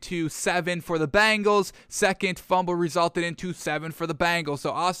resulted into 7 for the Bengals. Second fumble resulted into 7 for the Bengals.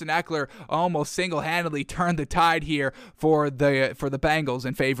 So Austin Ekeler almost single-handedly turned the tide here for the Bengals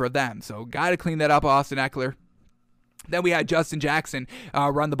in favor of them. So got to clean that up, Austin Ekeler. Then we had Justin Jackson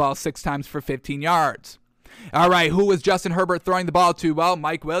run the ball 6 times for 15 yards. All right, who was Justin Herbert throwing the ball to? Well,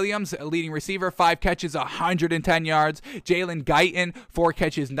 Mike Williams, a leading receiver, 5 catches, 110 yards. Jalen Guyton, 4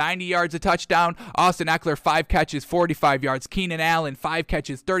 catches, 90 yards, a touchdown. Austin Ekeler, 5 catches, 45 yards. Keenan Allen, 5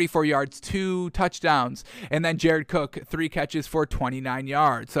 catches, 34 yards, 2 touchdowns. And then Jared Cook, 3 catches for 29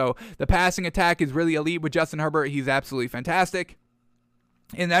 yards. So the passing attack is really elite with Justin Herbert. He's absolutely fantastic.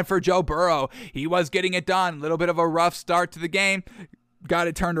 And then for Joe Burrow, he was getting it done. A little bit of a rough start to the game. Got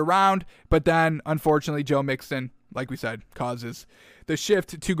it turned around, but then, unfortunately, Joe Mixon, like we said, causes the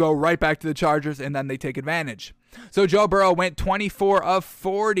shift to go right back to the Chargers, and then they take advantage. So Joe Burrow went 24 of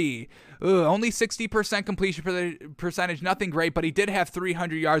 40. Only 60% completion percentage, nothing great, but he did have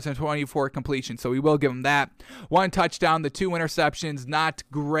 300 yards and 24 completion, so we will give him that. 1 touchdown, the 2 interceptions, not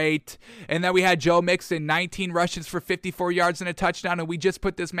great. And then we had Joe Mixon, 19 rushes for 54 yards and a touchdown, and we just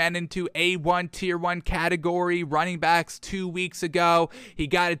put this man into A1 Tier 1 category, running backs 2 weeks ago. He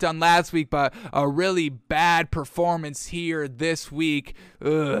got it done last week, but a really bad performance here this week,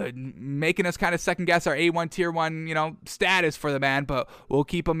 making us kind of second guess our A1 Tier 1, status for the man, but we'll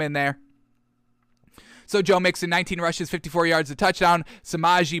keep him in there. So Joe Mixon, 19 rushes, 54 yards, a touchdown.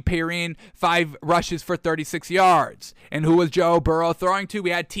 Samaje Perine, 5 rushes for 36 yards. And who was Joe Burrow throwing to?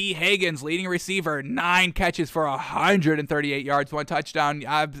 We had T. Higgins, leading receiver, 9 catches for 138 yards, 1 touchdown.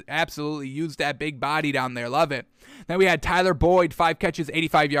 Absolutely used that big body down there. Love it. Then we had Tyler Boyd, 5 catches,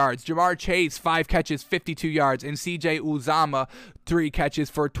 85 yards. Ja'Marr Chase, 5 catches, 52 yards. And C.J. Uzomah, 3 catches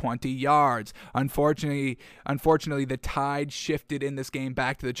for 20 yards. Unfortunately, the tide shifted in this game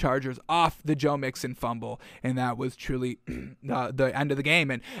back to the Chargers off the Joe Mixon fumble, and that was truly the end of the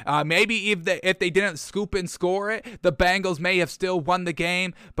game. And maybe if they didn't scoop and score it, the Bengals may have still won the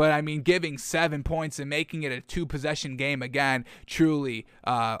game, but I mean, giving 7 points and making it a 2-possession game again truly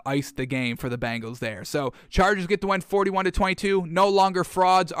iced the game for the Bengals there. So Chargers get the win 41-22. No longer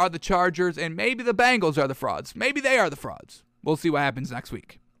frauds are the Chargers, and maybe the Bengals are the frauds. Maybe they are the frauds. We'll see what happens next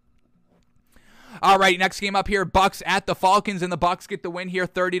week. All right, next game up here, Bucks at the Falcons, and the Bucks get the win here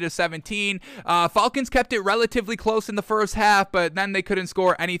 30-17. Falcons kept it relatively close in the first half, but then they couldn't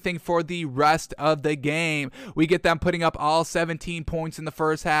score anything for the rest of the game. We get them putting up all 17 points in the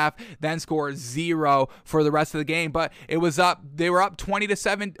first half, then score 0 for the rest of the game. But it was up, they were up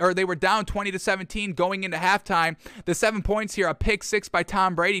 20-7, or they were down 20-17 going into halftime. The 7 points here, a pick 6 by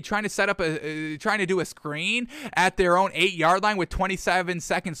Tom Brady, trying to set up trying to do a screen at their own 8-yard line with 27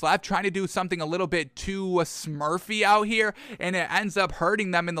 seconds left, trying to do something a little bit too Smurfy out here, and it ends up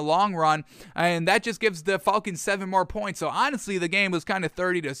hurting them in the long run, and that just gives the Falcons 7 more points. So honestly, the game was kind of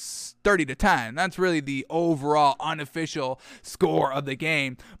 30-10. That's really the overall unofficial score of the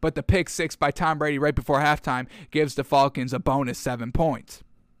game, but the pick 6 by Tom Brady right before halftime gives the Falcons a bonus 7 points.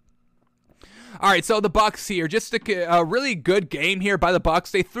 All right, so the Bucks here, just a really good game here by the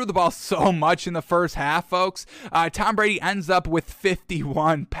Bucks. They threw the ball so much in the first half, folks. Tom Brady ends up with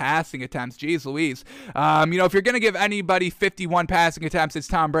 51 passing attempts. Jeez Louise. If you're going to give anybody 51 passing attempts, it's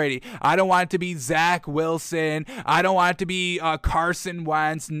Tom Brady. I don't want it to be Zach Wilson. I don't want it to be Carson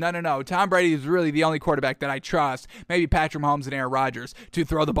Wentz. No. Tom Brady is really the only quarterback that I trust, maybe Patrick Mahomes and Aaron Rodgers, to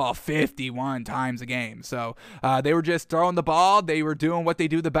throw the ball 51 times a game. So they were just throwing the ball. They were doing what they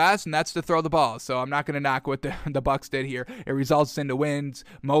do the best, and that's to throw the ball. So I'm not going to knock what the Bucks did here. It results into wins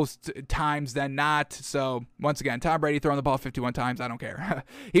most times than not. So once again, Tom Brady throwing the ball 51 times. I don't care.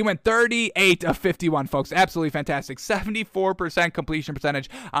 He went 38 of 51, folks. Absolutely fantastic. 74% completion percentage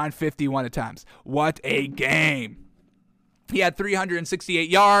on 51 attempts. What a game. He had 368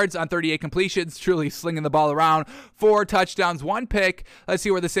 yards on 38 completions, truly slinging the ball around. 4 touchdowns, 1 pick. Let's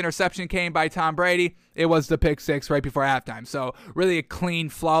see where this interception came by Tom Brady. It was the pick 6 right before halftime. So really a clean,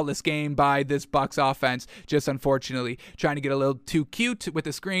 flawless game by this Bucks offense. Just unfortunately trying to get a little too cute with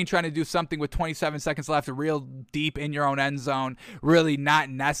the screen, trying to do something with 27 seconds left, real deep in your own end zone. Really not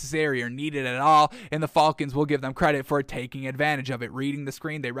necessary or needed at all. And the Falcons will give them credit for taking advantage of it. Reading the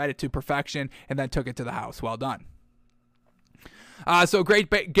screen, they read it to perfection and then took it to the house. Well done. So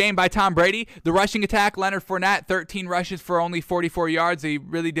great game by Tom Brady. The rushing attack, Leonard Fournette, 13 rushes for only 44 yards. He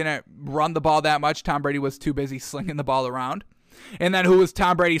really didn't run the ball that much. Tom Brady was too busy slinging the ball around. And then who was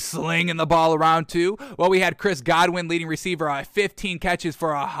Tom Brady slinging the ball around to? Well, we had Chris Godwin, leading receiver, 15 catches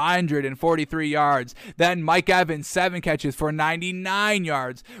for 143 yards. Then Mike Evans, 7 catches for 99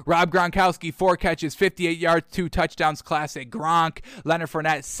 yards. Rob Gronkowski, 4 catches, 58 yards, 2 touchdowns, classic Gronk. Leonard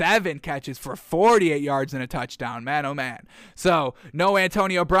Fournette, 7 catches for 48 yards and a touchdown. Man, oh man. So, no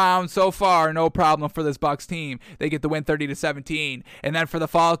Antonio Brown so far, no problem for this Bucks team. They get the win 30-17. And then for the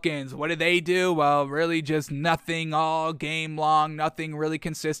Falcons, what did they do? Well, really just nothing all game long. Nothing really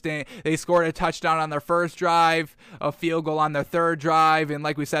consistent. They scored a touchdown on their first drive, a field goal on their third drive, and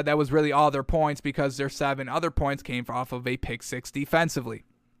like we said, that was really all their points because their 7 other points came off of a pick 6 defensively.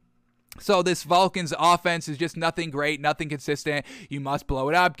 So this Falcons offense is just nothing great, nothing consistent. You must blow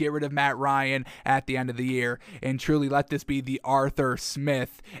it up, get rid of Matt Ryan at the end of the year, and truly let this be the Arthur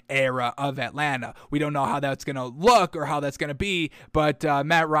Smith era of Atlanta. We don't know how that's going to look or how that's going to be, but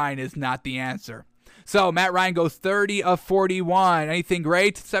Matt Ryan is not the answer. So Matt Ryan goes 30 of 41. Anything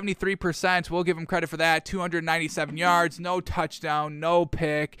great? 73%. We'll give him credit for that. 297 yards, no touchdown, no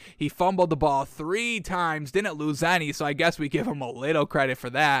pick. He fumbled the ball 3 times, didn't lose any, so I guess we give him a little credit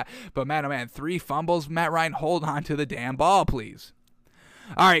for that. But man, oh man, 3 fumbles. Matt Ryan, hold on to the damn ball, please.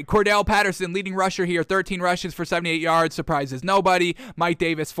 All right, Cordell Patterson, leading rusher here, 13 rushes for 78 yards, surprises nobody. Mike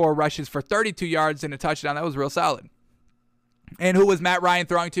Davis, 4 rushes for 32 yards and a touchdown. That was real solid. And who was Matt Ryan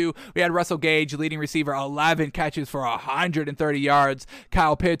throwing to? We had Russell Gage, leading receiver, 11 catches for 130 yards.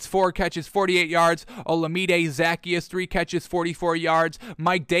 Kyle Pitts, 4 catches, 48 yards. Olamide Zaccheaus, 3 catches, 44 yards.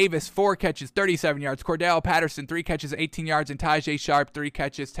 Mike Davis, 4 catches, 37 yards. Cordell Patterson, 3 catches, 18 yards. And Tajay Sharp, 3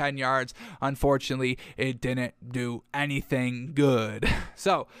 catches, 10 yards. Unfortunately, it didn't do anything good.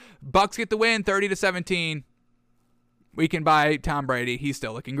 So, Bucks get the win, 30-17. We can buy Tom Brady. He's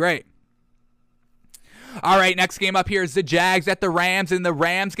still looking great. All right, next game up here is the Jags at the Rams, and the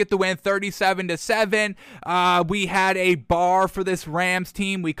Rams get the win 37-7. We had a bar for this Rams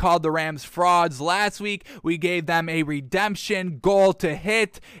team. We called the Rams frauds last week. We gave them a redemption goal to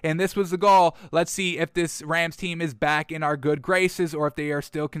hit, and this was the goal. Let's see if this Rams team is back in our good graces or if they are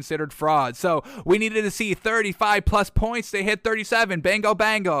still considered frauds. So we needed to see 35-plus points. They hit 37. Bango,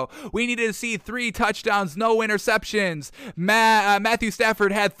 bango. We needed to see 3 touchdowns, no interceptions. Matthew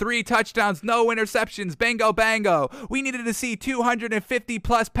Stafford had 3 touchdowns, no interceptions. Bingo bango. We needed to see 250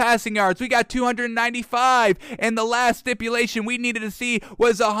 plus passing yards. We got 295. And the last stipulation we needed to see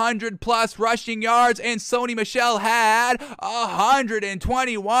was 100 plus rushing yards. And Sony Michel had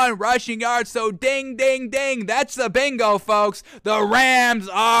 121 rushing yards. So ding, ding, ding. That's the bingo, folks. The Rams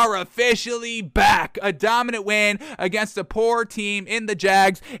are officially back. A dominant win against a poor team in the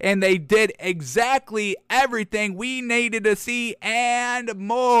Jags. And they did exactly everything we needed to see and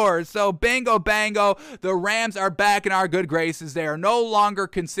more. So bingo bango, the Rams are back in our good graces. They are no longer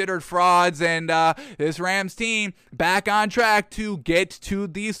considered frauds, and this Rams team back on track to get to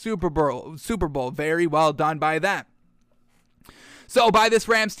the Super Bowl. Very well done by them. So by this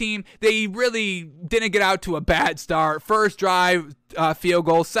Rams team, they really didn't get out to a bad start. First drive, field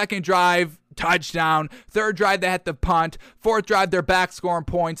goal. Second drive, touchdown. Third drive, they had the punt. Fourth drive, they're back scoring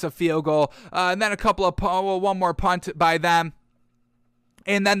points, a field goal. And then one more punt by them.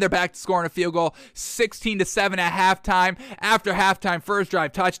 And then they're back to scoring a field goal, 16-7 at halftime. After halftime, first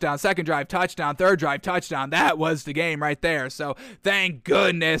drive, touchdown. Second drive, touchdown. Third drive, touchdown. That was the game right there. So thank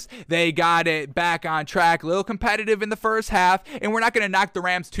goodness they got it back on track. A little competitive in the first half. And we're not going to knock the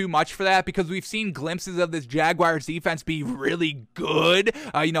Rams too much for that because we've seen glimpses of this Jaguars defense be really good.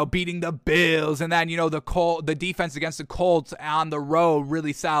 Beating the Bills. And then, the defense against the Colts on the road,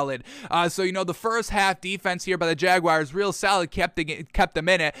 really solid. The first half defense here by the Jaguars, real solid, kept them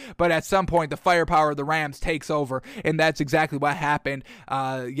in it, but at some point the firepower of the Rams takes over, and that's exactly what happened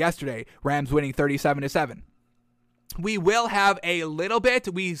yesterday. Rams winning 37-7. We will have a little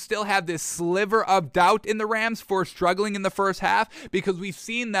bit. We still have this sliver of doubt in the Rams for struggling in the first half because we've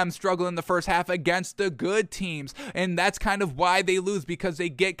seen them struggle in the first half against the good teams. And that's kind of why they lose, because they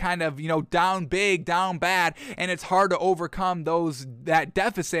get kind of, down big, down bad, and it's hard to overcome that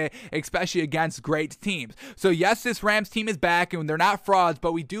deficit, especially against great teams. So yes, this Rams team is back and they're not frauds,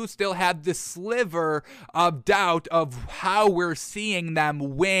 but we do still have this sliver of doubt of how we're seeing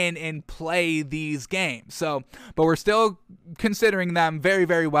them win and play these games. But we're still considering them very,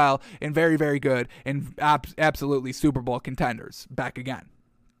 very well and very, very good and absolutely Super Bowl contenders back again.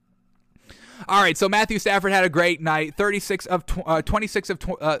 All right, so Matthew Stafford had a great night, 26 of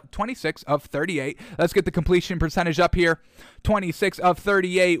 38. Let's get the completion percentage up here. 26 of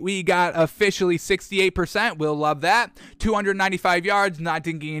 38. We got officially 68%. We'll love that. 295 yards, not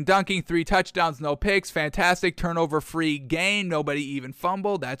dinking and dunking, 3 touchdowns, no picks. Fantastic turnover-free game. Nobody even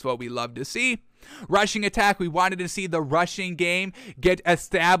fumbled. That's what we love to see. Rushing attack, we wanted to see the rushing game get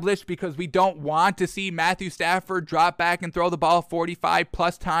established because we don't want to see Matthew Stafford drop back and throw the ball 45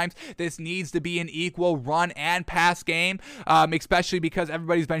 plus times. This needs to be an equal run and pass game, especially because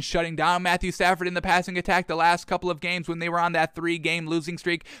everybody's been shutting down Matthew Stafford in the passing attack the last couple of games when they were on that 3-game losing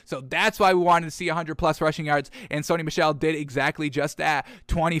streak. So that's why we wanted to see 100 plus rushing yards, and Sony Michel did exactly just that.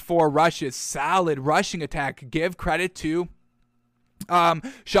 24 rushes, solid rushing attack. Give credit to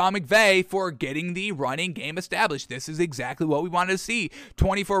Sean McVay for getting the running game established. This is exactly what we wanted to see.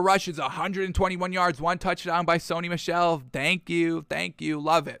 24 rushes, 121 yards, 1 touchdown by Sony Michel. Thank you.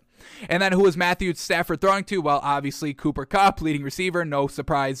 Love it. And then who was Matthew Stafford throwing to? Well, obviously Cooper Kupp, leading receiver. No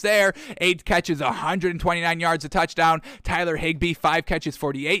surprise there. 8 catches, 129 yards, a touchdown. Tyler Higbee, 5 catches,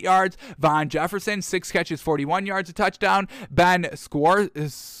 48 yards. Von Jefferson, 6 catches, 41 yards, a touchdown. Ben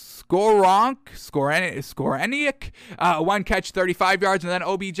Skowronek, 1 catch, 35 yards, and then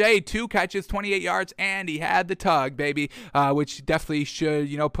OBJ, 2 catches, 28 yards, and he had the tug, baby, which definitely should,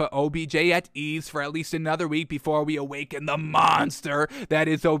 put OBJ at ease for at least another week before we awaken the monster that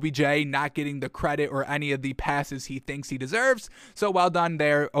is OBJ, not getting the credit or any of the passes he thinks he deserves. So well done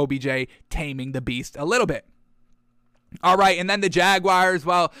there, OBJ, taming the beast a little bit. All right, and then the Jaguars,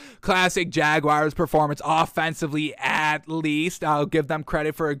 well, classic Jaguars performance offensively at least. I'll give them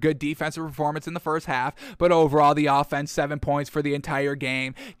credit for a good defensive performance in the first half, but overall the offense, 7 points for the entire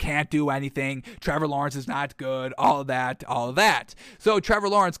game. Can't do anything. Trevor Lawrence is not good. All of that. So Trevor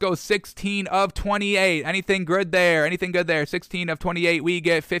Lawrence goes 16 of 28. Anything good there? 16 of 28. We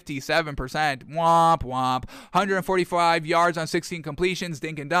get 57%. Womp, womp. 145 yards on 16 completions.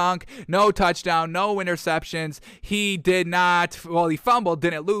 Dink and dunk. No touchdown. No interceptions. He fumbled,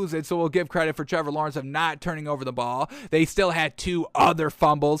 didn't lose it, so we'll give credit for Trevor Lawrence of not turning over the ball. They still had 2 other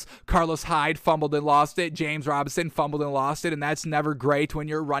fumbles. Carlos Hyde fumbled and lost it. James Robinson fumbled and lost it, and that's never great when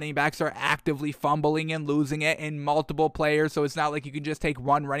your running backs are actively fumbling and losing it in multiple players, so it's not like you can just take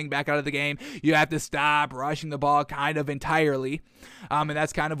one running back out of the game. You have to stop rushing the ball kind of entirely, and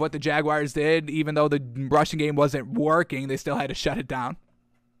that's kind of what the Jaguars did. Even though the rushing game wasn't working, they still had to shut it down.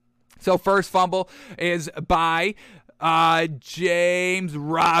 So first fumble is by James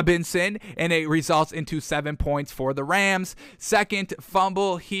Robinson, and it results into 7 points for the Rams. Second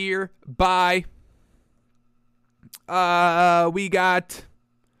fumble here by We got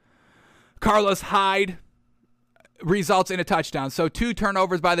Carlos Hyde results in a touchdown. So 2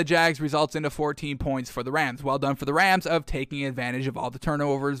 turnovers by the Jags results into 14 points for the Rams. Well done for the Rams of taking advantage of all the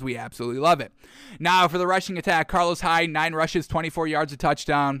turnovers. We absolutely love it. Now for the rushing attack, Carlos Hyde, 9 rushes, 24 yards, a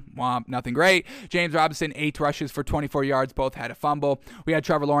touchdown. Womp, nothing great. James Robinson, 8 rushes for 24 yards. Both had a fumble. We had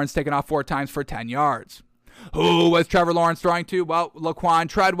Trevor Lawrence taken off 4 times for 10 yards. Who was Trevor Lawrence throwing to? Well, Laquan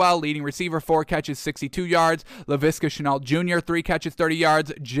Treadwell, leading receiver, 4 catches, 62 yards. Laviska Shenault Jr., 3 catches, 30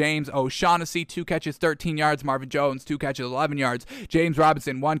 yards. James O'Shaughnessy, 2 catches, 13 yards. Marvin Jones, 2 catches, 11 yards. James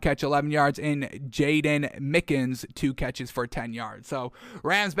Robinson, 1 catch, 11 yards. And Jaden Mickens, 2 catches for 10 yards. So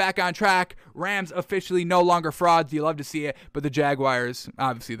Rams back on track. Rams officially no longer frauds. You love to see it. But the Jaguars,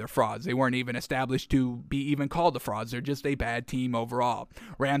 obviously they're frauds. They weren't even established to be even called the frauds. They're just a bad team overall.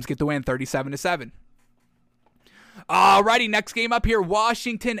 Rams get the win, 37-7. Alrighty, next game up here,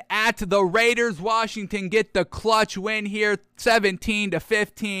 Washington at the Raiders. Washington get the clutch win here,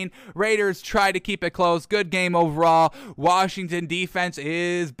 17-15. Raiders try to keep it close. Good game overall. Washington defense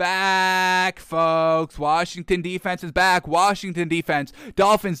is back, folks. Washington defense is back. Washington defense,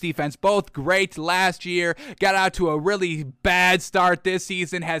 Dolphins defense, both great last year. Got out to a really bad start this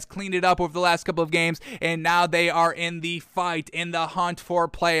season, has cleaned it up over the last couple of games, and now they are in the fight, in the hunt for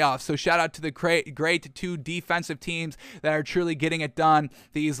playoffs. So shout out to the great 2 defensive teams that are truly getting it done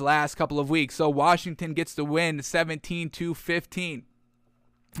these last couple of weeks. So Washington gets the win, 17-15.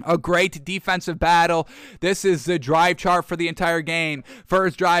 A great defensive battle. This is the drive chart for the entire game.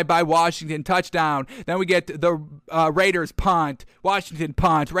 First drive by Washington, touchdown. Then we get the Raiders punt, Washington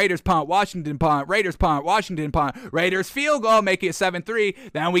punt, Raiders punt, Washington punt, Raiders punt, Washington punt, Raiders field goal, make it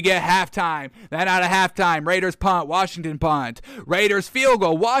 7-3. Then we get halftime. Then out of halftime, Raiders punt, Washington punt, Raiders field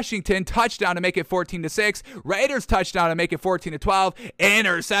goal, Washington touchdown to make it 14-6. Raiders touchdown to make it 14-12.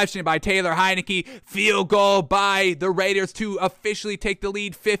 Interception by Taylor Heinicke. Field goal by the Raiders to officially take the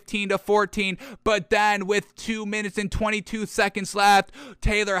lead, 15-14, but then with 2 minutes and 22 seconds left,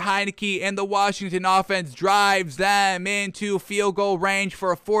 Taylor Heinicke and the Washington offense drives them into field goal range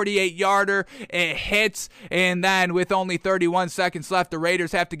for a 48-yarder. It hits, and then with only 31 seconds left, the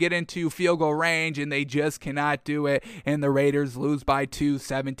Raiders have to get into field goal range, and they just cannot do it, and the Raiders lose by 2,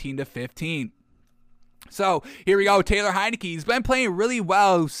 17-15. So here we go. Taylor Heinicke, he's been playing really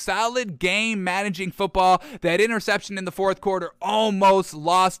well. Solid game managing football. That interception in the fourth quarter almost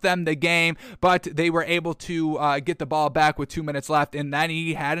lost them the game, but they were able to get the ball back with 2 minutes left, and then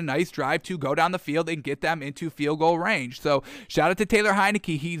he had a nice drive to go down the field and get them into field goal range. So shout out to Taylor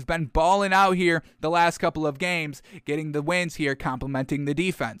Heinicke. He's been balling out here the last couple of games, getting the wins here, complimenting the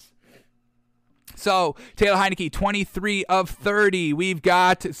defense. So, Taylor Heinicke, 23 of 30. We've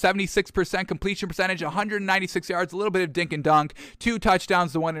got 76% completion percentage, 196 yards, a little bit of dink and dunk, 2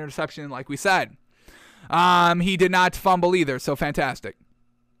 touchdowns to 1 interception, like we said. He did not fumble either, so fantastic.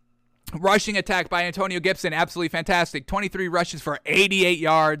 Rushing attack by Antonio Gibson, absolutely fantastic. 23 rushes for 88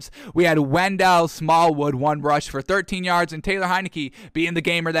 yards. We had Wendell Smallwood, 1 rush for 13 yards, and Taylor Heinicke, being the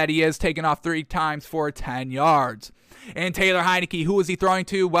gamer that he is, taking off 3 times for 10 yards. And Taylor Heinicke, who was he throwing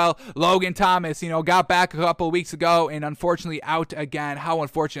to? Well, Logan Thomas, got back a couple of weeks ago and unfortunately out again. How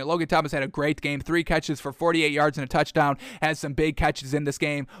unfortunate. Logan Thomas had a great game. 3 catches for 48 yards and a touchdown. Has some big catches in this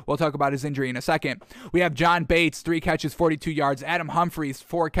game. We'll talk about his injury in a second. We have John Bates, 3 catches, 42 yards. Adam Humphries,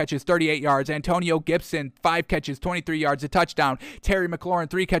 4 catches, 38 yards. Antonio Gibson, 5 catches, 23 yards, a touchdown. Terry McLaurin,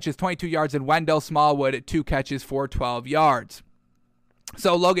 3 catches, 22 yards. And Wendell Smallwood, 2 catches for 12 yards.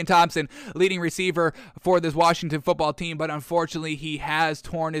 So Logan Thompson, leading receiver for this Washington football team, but unfortunately he has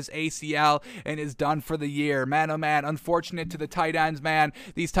torn his ACL and is done for the year. Man, oh man, unfortunate to the tight ends, man.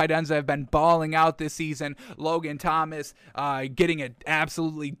 These tight ends have been balling out this season. Logan Thomas getting it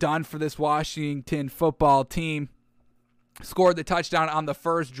absolutely done for this Washington football team. Scored the touchdown on the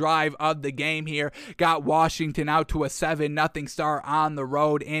first drive of the game here. Got Washington out to a 7-0 start on the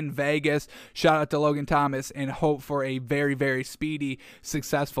road in Vegas. Shout out to Logan Thomas and hope for a very, very speedy,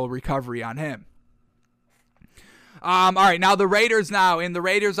 successful recovery on him. All right, now the Raiders and the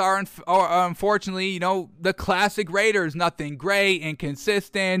Raiders are unfortunately, the classic Raiders, nothing great,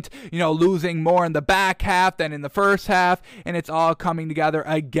 inconsistent, losing more in the back half than in the first half, and it's all coming together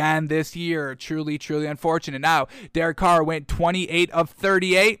again this year. Truly, truly unfortunate. Now, Derek Carr went 28 of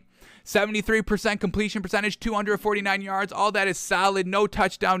 38. 73% completion percentage, 249 yards. All that is solid. No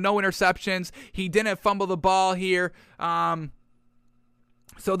touchdown, no interceptions. He didn't fumble the ball here.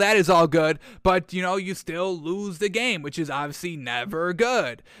 So that is all good, but, you still lose the game, which is obviously never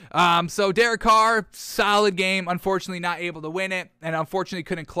good. So Derek Carr, solid game, unfortunately not able to win it, and unfortunately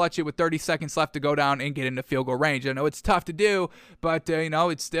couldn't clutch it with 30 seconds left to go down and get into field goal range. I know it's tough to do, but,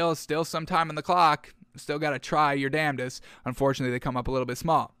 it's still some time on the clock. still got to try your damnedest. Unfortunately, they come up a little bit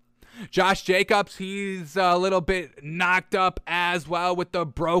small. Josh Jacobs, he's a little bit knocked up as well with the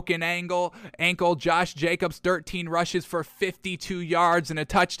broken ankle. Josh Jacobs, 13 rushes for 52 yards and a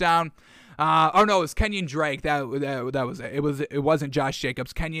touchdown. It was Kenyon Drake. That was it. It wasn't Josh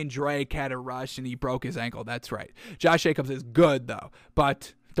Jacobs. Kenyon Drake had a rush and he broke his ankle. That's right. Josh Jacobs is good though,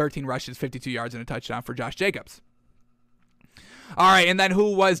 but 13 rushes, 52 yards and a touchdown for Josh Jacobs. All right, and then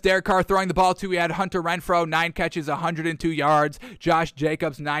who was Derek Carr throwing the ball to? We had Hunter Renfrow, 9 catches, 102 yards. Josh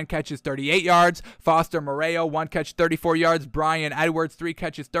Jacobs, 9 catches, 38 yards. Foster Moreau, 1 catch, 34 yards. Brian Edwards, 3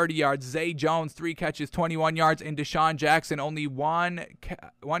 catches, 30 yards. Zay Jones, 3 catches, 21 yards. And Deshaun Jackson, only one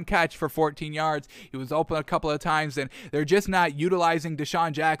catch for 14 yards. He was open a couple of times, and they're just not utilizing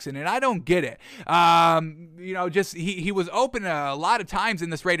Deshaun Jackson, and I don't get it. He was open a lot of times in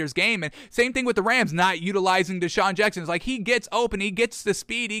this Raiders game, and same thing with the Rams, not utilizing Deshaun Jackson. It's like he gets open, he gets the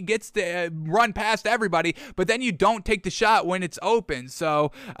speed, he gets to run past everybody, but then you don't take the shot when it's open.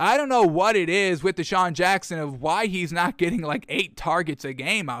 So I don't know what it is with Deshaun Jackson of why he's not getting like 8 targets a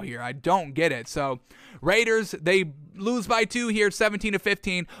game out here. I don't get it. So Raiders, they lose by 2 here,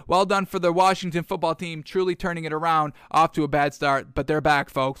 17-15. Well done for the Washington football team, truly turning it around, off to a bad start, but they're back,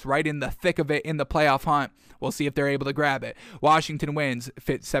 folks, right in the thick of it in the playoff hunt. We'll see if they're able to grab it. Washington wins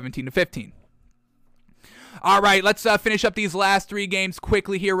 17-15. All right, let's finish up these last 3 games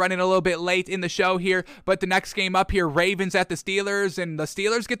quickly here, running a little bit late in the show here. But the next game up here, Ravens at the Steelers, and the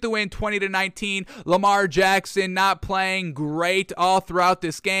Steelers get the win 20-19. Lamar Jackson not playing great all throughout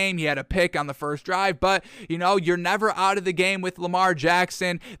this game. He had a pick on the first drive, but, you're never out of the game with Lamar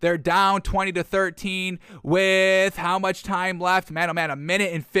Jackson. They're down 20-13 with how much time left? Man, oh man, 1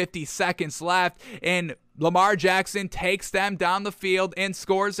 minute and 50 seconds left, and Lamar Jackson takes them down the field and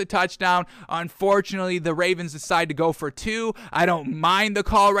scores a touchdown. Unfortunately, the Ravens decide to go for 2. I don't mind the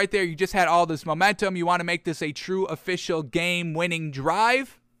call right there. You just had all this momentum. You want to make this a true official game-winning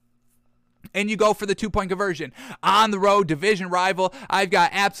drive, and you go for the 2-point conversion. On the road, division rival, I've got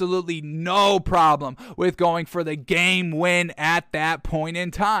absolutely no problem with going for the game win at that point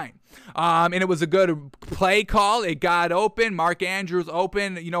in time. And it was a good play call. It got open. Mark Andrews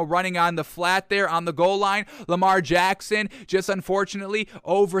open, running on the flat there on the goal line. Lamar Jackson just unfortunately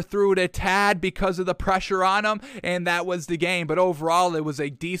overthrew it a tad because of the pressure on him, and that was the game. But overall, it was a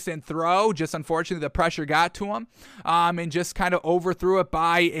decent throw. Just unfortunately, the pressure got to him, and just kind of overthrew it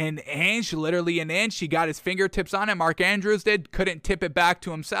by an inch, literally an inch. He got his fingertips on it. Mark Andrews couldn't tip it back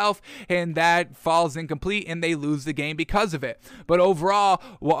to himself, and that falls incomplete, and they lose the game because of it. But overall,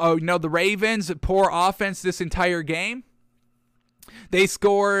 the Ravens, poor offense this entire game. They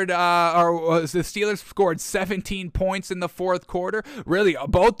scored, the Steelers scored 17 points in the fourth quarter. Really,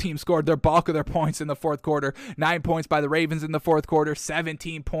 both teams scored their bulk of their points in the fourth quarter. 9 points by the Ravens in the fourth quarter,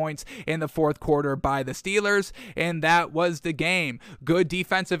 17 points in the fourth quarter by the Steelers, and that was the game. Good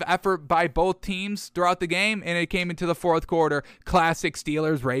defensive effort by both teams throughout the game, and it came into the fourth quarter. Classic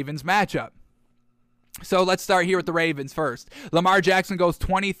Steelers-Ravens matchup. So let's start here with the Ravens first. Lamar Jackson goes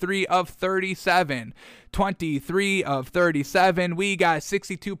 23 of 37. 23 of 37. We got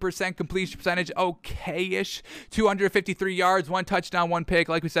 62% completion percentage, okay-ish. 253 yards, 1 touchdown, 1 pick.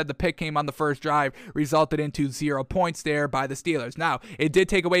 Like we said, the pick came on the first drive, resulted into 0 points there by the Steelers. Now, it did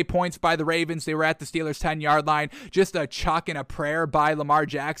take away points by the Ravens. They were at the Steelers' 10-yard line. Just a chuck and a prayer by Lamar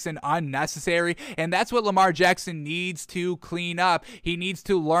Jackson, unnecessary. And that's what Lamar Jackson needs to clean up. He needs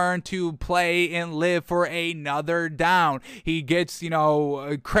to learn to play and live for another down. He gets,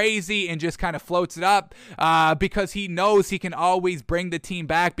 crazy and just kind of floats it up. Because he knows he can always bring the team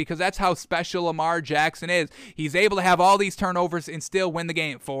back, because that's how special Lamar Jackson is. He's able to have all these turnovers and still win the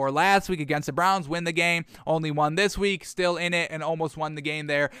game. For last week against the Browns, win the game. Only won this week, still in it, and almost won the game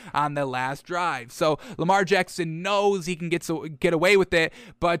there on the last drive. So Lamar Jackson knows he can get away with it,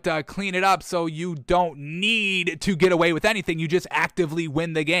 but clean it up so you don't need to get away with anything. You just actively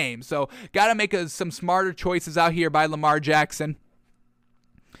win the game. So got to make some smarter choices out here by Lamar Jackson.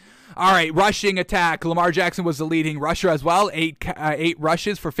 All right, rushing attack. Lamar Jackson was the leading rusher as well. 8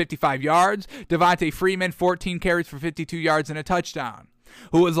 rushes for 55 yards. Devontae Freeman, 14 carries for 52 yards and a touchdown.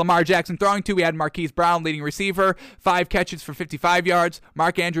 Who was Lamar Jackson throwing to? We had Marquise Brown, leading receiver, 5 catches for 55 yards.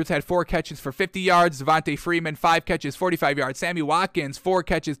 Mark Andrews had 4 catches for 50 yards. Devontae Freeman, 5 catches, 45 yards. Sammy Watkins, 4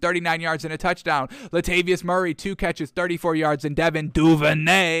 catches, 39 yards and a touchdown. Latavius Murray, 2 catches, 34 yards. And Devin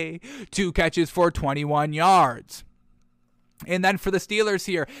Duvernay, 2 catches for 21 yards. And then for the Steelers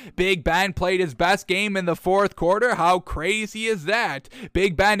here, Big Ben played his best game in the fourth quarter. How crazy is that?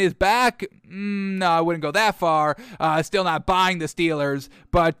 Big Ben is back. No, I wouldn't go that far. Still not buying the Steelers,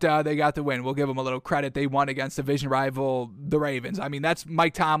 but they got the win. We'll give them a little credit. They won against division rival, the Ravens. I mean, that's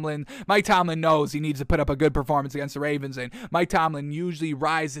Mike Tomlin. Mike Tomlin knows he needs to put up a good performance against the Ravens, and Mike Tomlin usually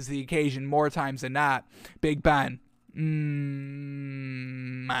rises to the occasion more times than not. Big Ben. He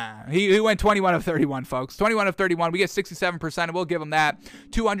went 21 of 31, folks. 21 of 31. We get 67%, and we'll give him that.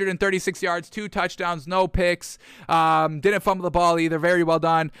 236 yards, 2 touchdowns, no picks. Didn't fumble the ball either. Very well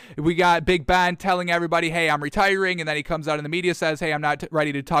done. We got Big Ben telling everybody, hey, I'm retiring, and then he comes out in the media, says, hey, I'm not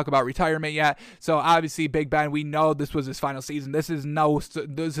ready to talk about retirement yet. So obviously, Big Ben, we know this was his final season. This is no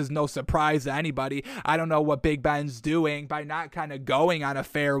surprise to anybody. I don't know what Big Ben's doing by not kind of going on a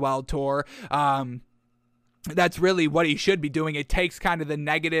farewell tour. That's really what he should be doing. It takes kind of the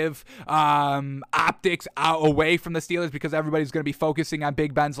negative optics away from the Steelers because everybody's going to be focusing on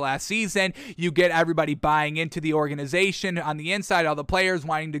Big Ben's last season. You get everybody buying into the organization on the inside, all the players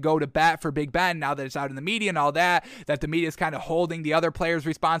wanting to go to bat for Big Ben now that it's out in the media and all that the media is kind of holding the other players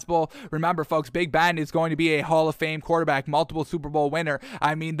responsible. Remember, folks, Big Ben is going to be a Hall of Fame quarterback, multiple Super Bowl winner.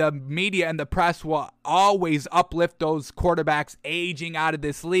 I mean, the media and the press will always uplift those quarterbacks aging out of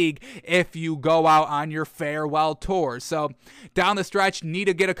this league if you go out on your farewell tour. So down the stretch, need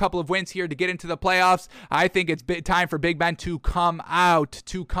to get a couple of wins here to get into the playoffs. I think it's time for Big Ben to come out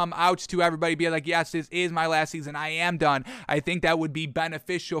to everybody, be like, yes, this is my last season. I am done. I think that would be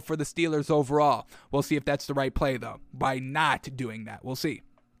beneficial for the Steelers overall. We'll see if that's the right play, though, by not doing that. We'll see.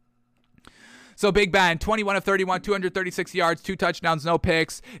 So Big Ben, 21 of 31, 236 yards, 2 touchdowns, no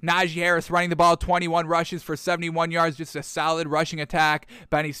picks. Najee Harris running the ball, 21 rushes for 71 yards, just a solid rushing attack.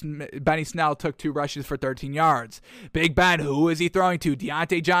 Benny Snell took 2 rushes for 13 yards. Big Ben, who is he throwing to?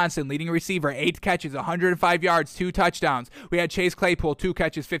 Deontay Johnson, leading receiver, 8 catches, 105 yards, 2 touchdowns. We had Chase Claypool, 2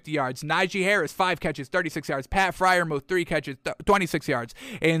 catches, 50 yards. Najee Harris, 5 catches, 36 yards. Pat Freiermuth, 3 catches, 26 yards.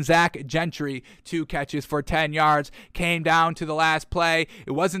 And Zach Gentry, 2 catches for 10 yards. Came down to the last play.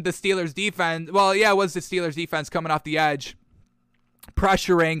 It wasn't the Steelers' defense. Well, yeah, it was the Steelers defense coming off the edge,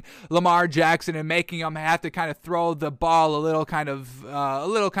 pressuring Lamar Jackson and making him have to kind of throw the ball a little kind of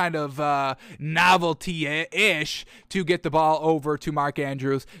novelty-ish to get the ball over to Mark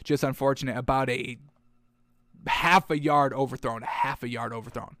Andrews. Just unfortunate about a half a yard overthrown. So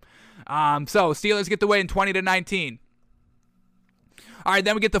Steelers get the win 20-19. All right,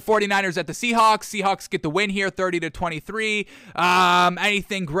 then we get the 49ers at the Seahawks. Seahawks get the win here, 30-23.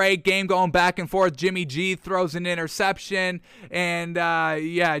 Anything great. Game going back and forth. Jimmy G throws an interception. And,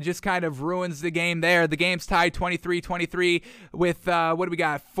 just kind of ruins the game there. The game's tied 23-23 with, what do we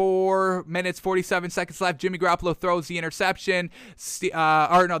got? 4 minutes, 47 seconds left. Jimmy Garoppolo throws the interception.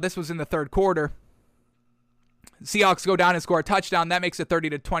 This was in the third quarter. Seahawks go down and score a touchdown. That makes it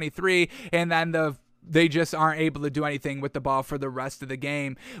 30-23. And then they just aren't able to do anything with the ball for the rest of the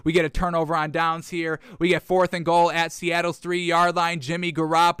game. We get a turnover on downs here. We get 4th and goal at Seattle's 3-yard line. Jimmy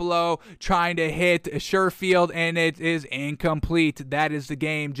Garoppolo trying to hit Sherfield, and it is incomplete. That is the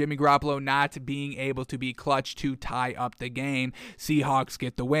game. Jimmy Garoppolo not being able to be clutch to tie up the game. Seahawks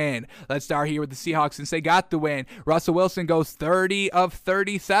get the win. Let's start here with the Seahawks since they got the win. Russell Wilson goes 30 of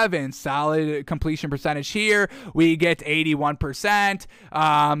 37. Solid completion percentage here. We get 81%.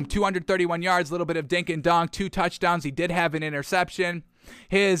 231 yards, a little bit of dink and dunk, 2 touchdowns. He did have an interception.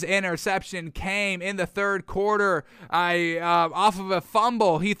 His interception came in the third quarter off of a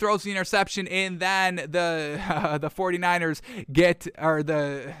fumble. He throws the interception, and then the 49ers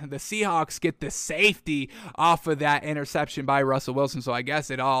the Seahawks get the safety off of that interception by Russell Wilson. So I guess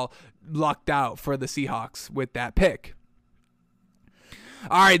it all lucked out for the Seahawks with that pick.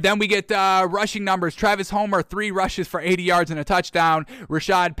 All right, then we get rushing numbers. Travis Homer, 3 rushes for 80 yards and a touchdown.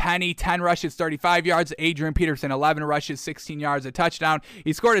 Rashad Penny, 10 rushes, 35 yards. Adrian Peterson, 11 rushes, 16 yards, a touchdown.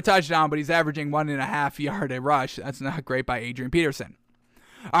 He scored a touchdown, but he's averaging 1.5 yards a rush. That's not great by Adrian Peterson.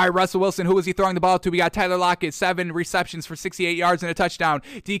 All right, Russell Wilson, who was he throwing the ball to? We got Tyler Lockett, 7 receptions for 68 yards and a touchdown.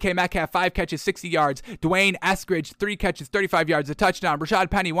 DK Metcalf, 5 catches, 60 yards. Dwayne Eskridge, 3 catches, 35 yards, a touchdown.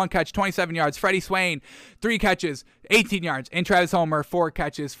 Rashad Penny, 1 catch, 27 yards. Freddie Swain, 3 catches, 18 yards. And Travis Homer, 4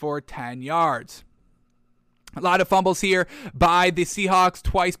 catches for 10 yards. A lot of fumbles here by the Seahawks,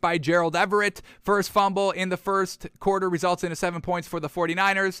 twice by Gerald Everett. First fumble in the first quarter results in 7 points for the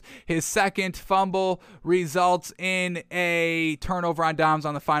 49ers. His second fumble results in a turnover on downs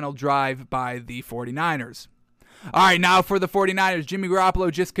on the final drive by the 49ers. All right, now for the 49ers, Jimmy Garoppolo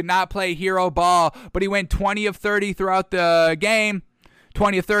just could not play hero ball, but he went 20 of 30 throughout the game.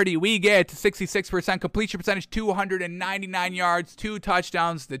 20 of 30, we get 66% completion percentage, 299 yards, 2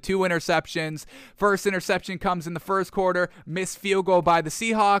 touchdowns, the 2 interceptions. First interception comes in the first quarter, missed field goal by the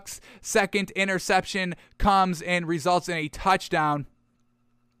Seahawks. Second interception comes and results in a touchdown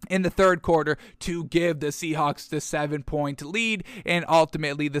in the third quarter to give the Seahawks the 7-point lead and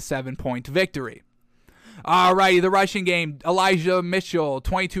ultimately the 7-point victory. All right, the rushing game, Elijah Mitchell,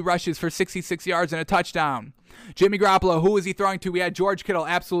 22 rushes for 66 yards and a touchdown. Jimmy Garoppolo, who was he throwing to? We had George Kittle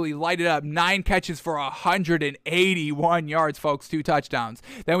absolutely light it up. 9 catches for 181 yards, folks, 2 touchdowns.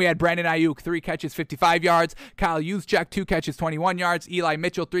 Then we had Brandon Ayuk, 3 catches, 55 yards. Kyle Juszczyk, 2 catches, 21 yards. Eli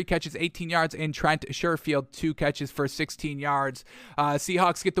Mitchell, 3 catches, 18 yards. And Trent Sherfield, 2 catches for 16 yards.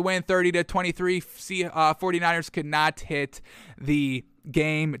 Seahawks get the win, 30-23. 49ers could not hit the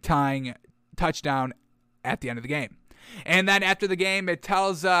game-tying touchdown at the end of the game. And then after the game, it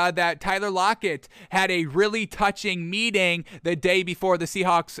tells that Tyler Lockett had a really touching meeting the day before the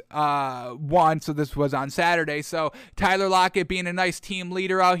Seahawks won. So this was on Saturday. So Tyler Lockett being a nice team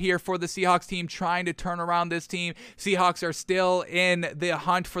leader out here for the Seahawks team, trying to turn around this team. Seahawks are still in the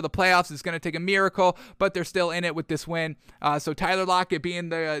hunt for the playoffs. It's going to take a miracle, but they're still in it with this win. So Tyler Lockett being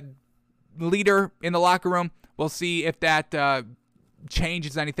the leader in the locker room, we'll see if that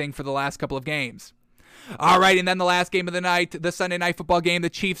changes anything for the last couple of games. All right, and then the last game of the night, the Sunday Night Football game, the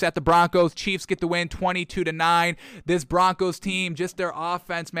Chiefs at the Broncos. Chiefs get the win 22-9. This Broncos team, just their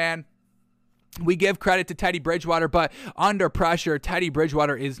offense, man. We give credit to Teddy Bridgewater, but under pressure, Teddy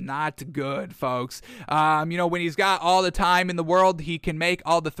Bridgewater is not good, folks. When he's got all the time in the world, he can make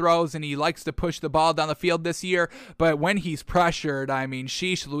all the throws, and he likes to push the ball down the field this year. But when he's pressured,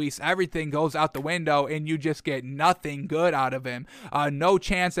 sheesh, Luis, everything goes out the window, and you just get nothing good out of him. No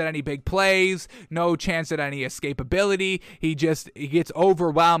chance at any big plays, no chance at any escapability. He gets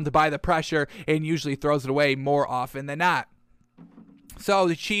overwhelmed by the pressure and usually throws it away more often than not. So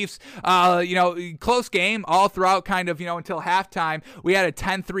the Chiefs, close game all throughout until halftime. We had a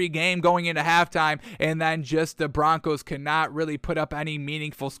 10-3 game going into halftime, and then just the Broncos could not really put up any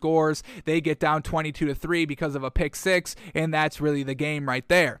meaningful scores. They get down 22-3 because of a pick six, and that's really the game right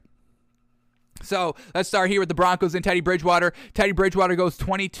there. So let's start here with the Broncos and Teddy Bridgewater. Teddy Bridgewater goes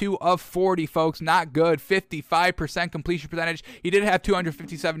 22 of 40, folks. Not good. 55% completion percentage. He did have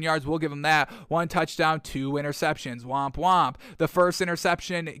 257 yards. We'll give him that. 1 touchdown, 2 interceptions. Womp womp. The first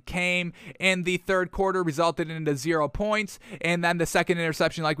interception came in the third quarter, resulted in 0 points. And then the second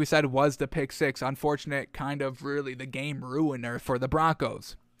interception, like we said, was the pick six. Unfortunate, kind of really the game ruiner for the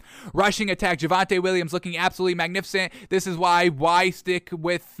Broncos. Rushing attack, Javonte Williams looking absolutely magnificent. This is why stick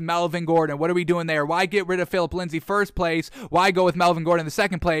with Melvin Gordon? What are we doing there? Why get rid of Phillip Lindsay first place? Why go with Melvin Gordon in the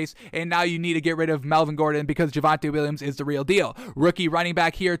second place? And now you need to get rid of Melvin Gordon because Javonte Williams is the real deal. Rookie running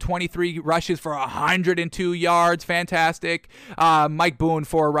back here, 23 rushes for 102 yards. Fantastic. Mike Boone,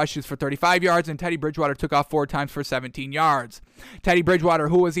 4 rushes for 35 yards. And Teddy Bridgewater took off 4 times for 17 yards. Teddy Bridgewater,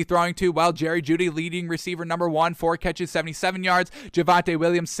 who was he throwing to? Well, Jerry Jeudy, leading receiver number 1, 4 catches, 77 yards. Javonte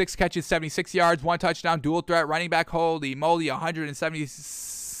Williams, 6 catches, 76 yards, 1 touchdown, dual threat running back. Holy moly,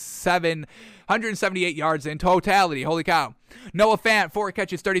 178 yards in totality. Holy cow. Noah Fant, 4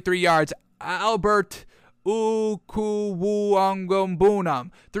 catches, 33 yards. Albert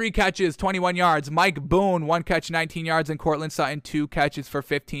Okwuegbunam, 3 catches, 21 yards. Mike Boone, 1 catch, 19 yards. And Cortland Sutton, 2 catches for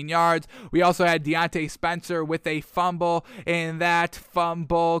 15 yards. We also had Deontay Spencer with a fumble, and that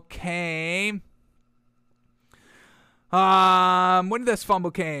fumble came... when did this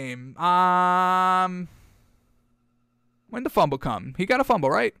fumble came? When did the fumble come? He got a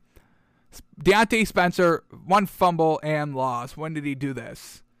fumble, right? Deontay Spencer, 1 fumble and loss. When did he do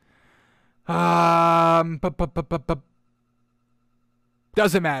this? Doesn't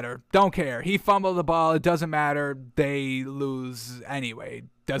matter. Don't care. He fumbled the ball. It doesn't matter. They lose anyway.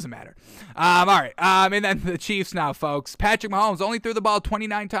 Doesn't matter. All right. And then the Chiefs now, folks. Patrick Mahomes only threw the ball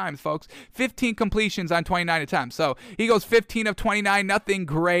 29 times, folks. 15 completions on 29 attempts. So he goes 15 of 29. Nothing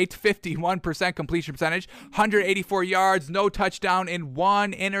great. 51% completion percentage. 184 yards. No touchdown and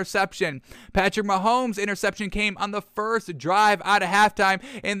 1 interception. Patrick Mahomes' interception came on the first drive out of halftime,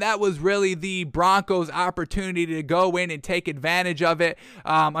 and that was really the Broncos' opportunity to go in and take advantage of it.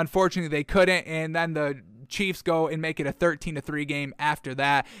 Unfortunately, they couldn't, and then the Chiefs go and make it a 13-3 game after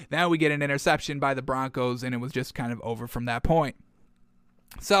that. Then we get an interception by the Broncos, and it was just kind of over from that point.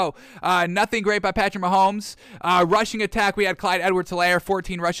 So, nothing great by Patrick Mahomes. Rushing attack, we had Clyde Edwards-Helaire,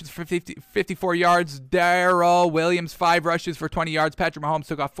 14 rushes for 54 yards. Darrell Williams, 5 rushes for 20 yards. Patrick Mahomes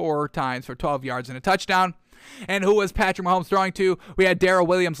took off 4 times for 12 yards and a touchdown. And who was Patrick Mahomes throwing to? We had Darrell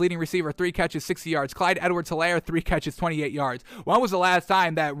Williams, leading receiver, 3 catches, 60 yards. Clyde Edwards-Helaire, 3 catches, 28 yards. When was the last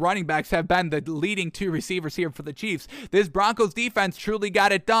time that running backs have been the leading 2 receivers here for the Chiefs? This Broncos defense truly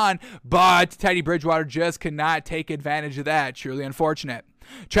got it done, but Teddy Bridgewater just could not take advantage of that. Truly unfortunate.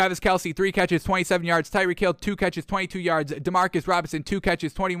 Travis Kelce, 3 catches, 27 yards. Tyreek Hill, 2 catches, 22 yards. Demarcus Robinson, 2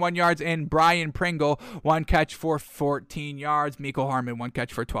 catches, 21 yards. And Brian Pringle, 1 catch for 14 yards. Mecole Hardman, 1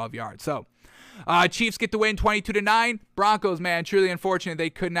 catch for 12 yards. So, Chiefs get the win 22-9. Broncos, man, truly unfortunate.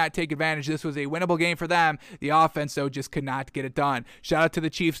 They could not take advantage. This was a winnable game for them. The offense, though, just could not get it done. Shout out to the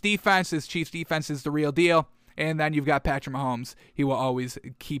Chiefs defense. This Chiefs defense is the real deal. And then you've got Patrick Mahomes. He will always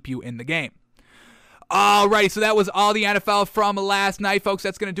keep you in the game. Alrighty, so that was all the NFL from last night, folks.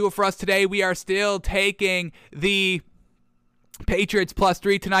 That's going to do it for us today. We are still taking the Patriots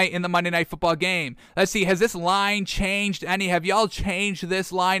 +3 tonight in the Monday Night Football game. Let's see, has this line changed any? Have y'all changed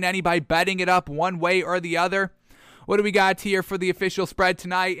this line any by betting it up one way or the other? What do we got here for the official spread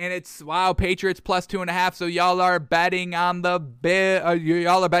tonight? And it's, wow, Patriots +2.5. So y'all are betting on the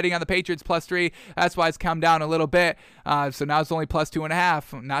Patriots +3. That's why it's come down a little bit. So now it's only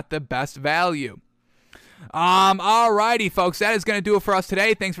 +2.5. Not the best value. Alrighty, folks, that is going to do it for us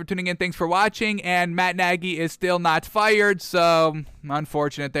today. Thanks for tuning in. Thanks for watching. And Matt Nagy is still not fired, so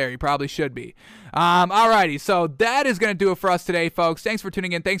unfortunate there. He probably should be. Alrighty, so that is going to do it for us today, folks. Thanks for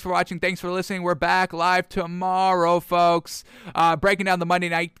tuning in. Thanks for watching. Thanks for listening. We're back live tomorrow, folks. Breaking down the Monday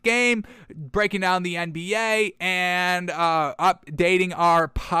night game, breaking down the NBA, and updating our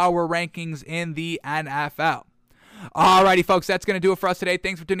power rankings in the NFL. Alrighty, folks, that's going to do it for us today.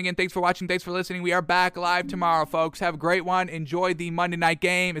 Thanks for tuning in. Thanks for watching. Thanks for listening. We are back live tomorrow, folks. Have a great one. Enjoy the Monday night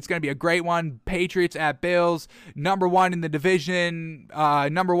game. It's going to be a great one. Patriots at Bills, #1 in the division,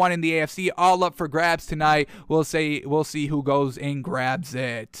 #1 in the AFC, all up for grabs tonight. We'll see who goes and grabs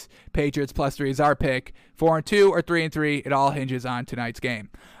it. Patriots +3 is our pick. 4-2 or 3-3. It all hinges on tonight's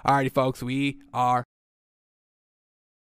game. Alrighty, folks, we are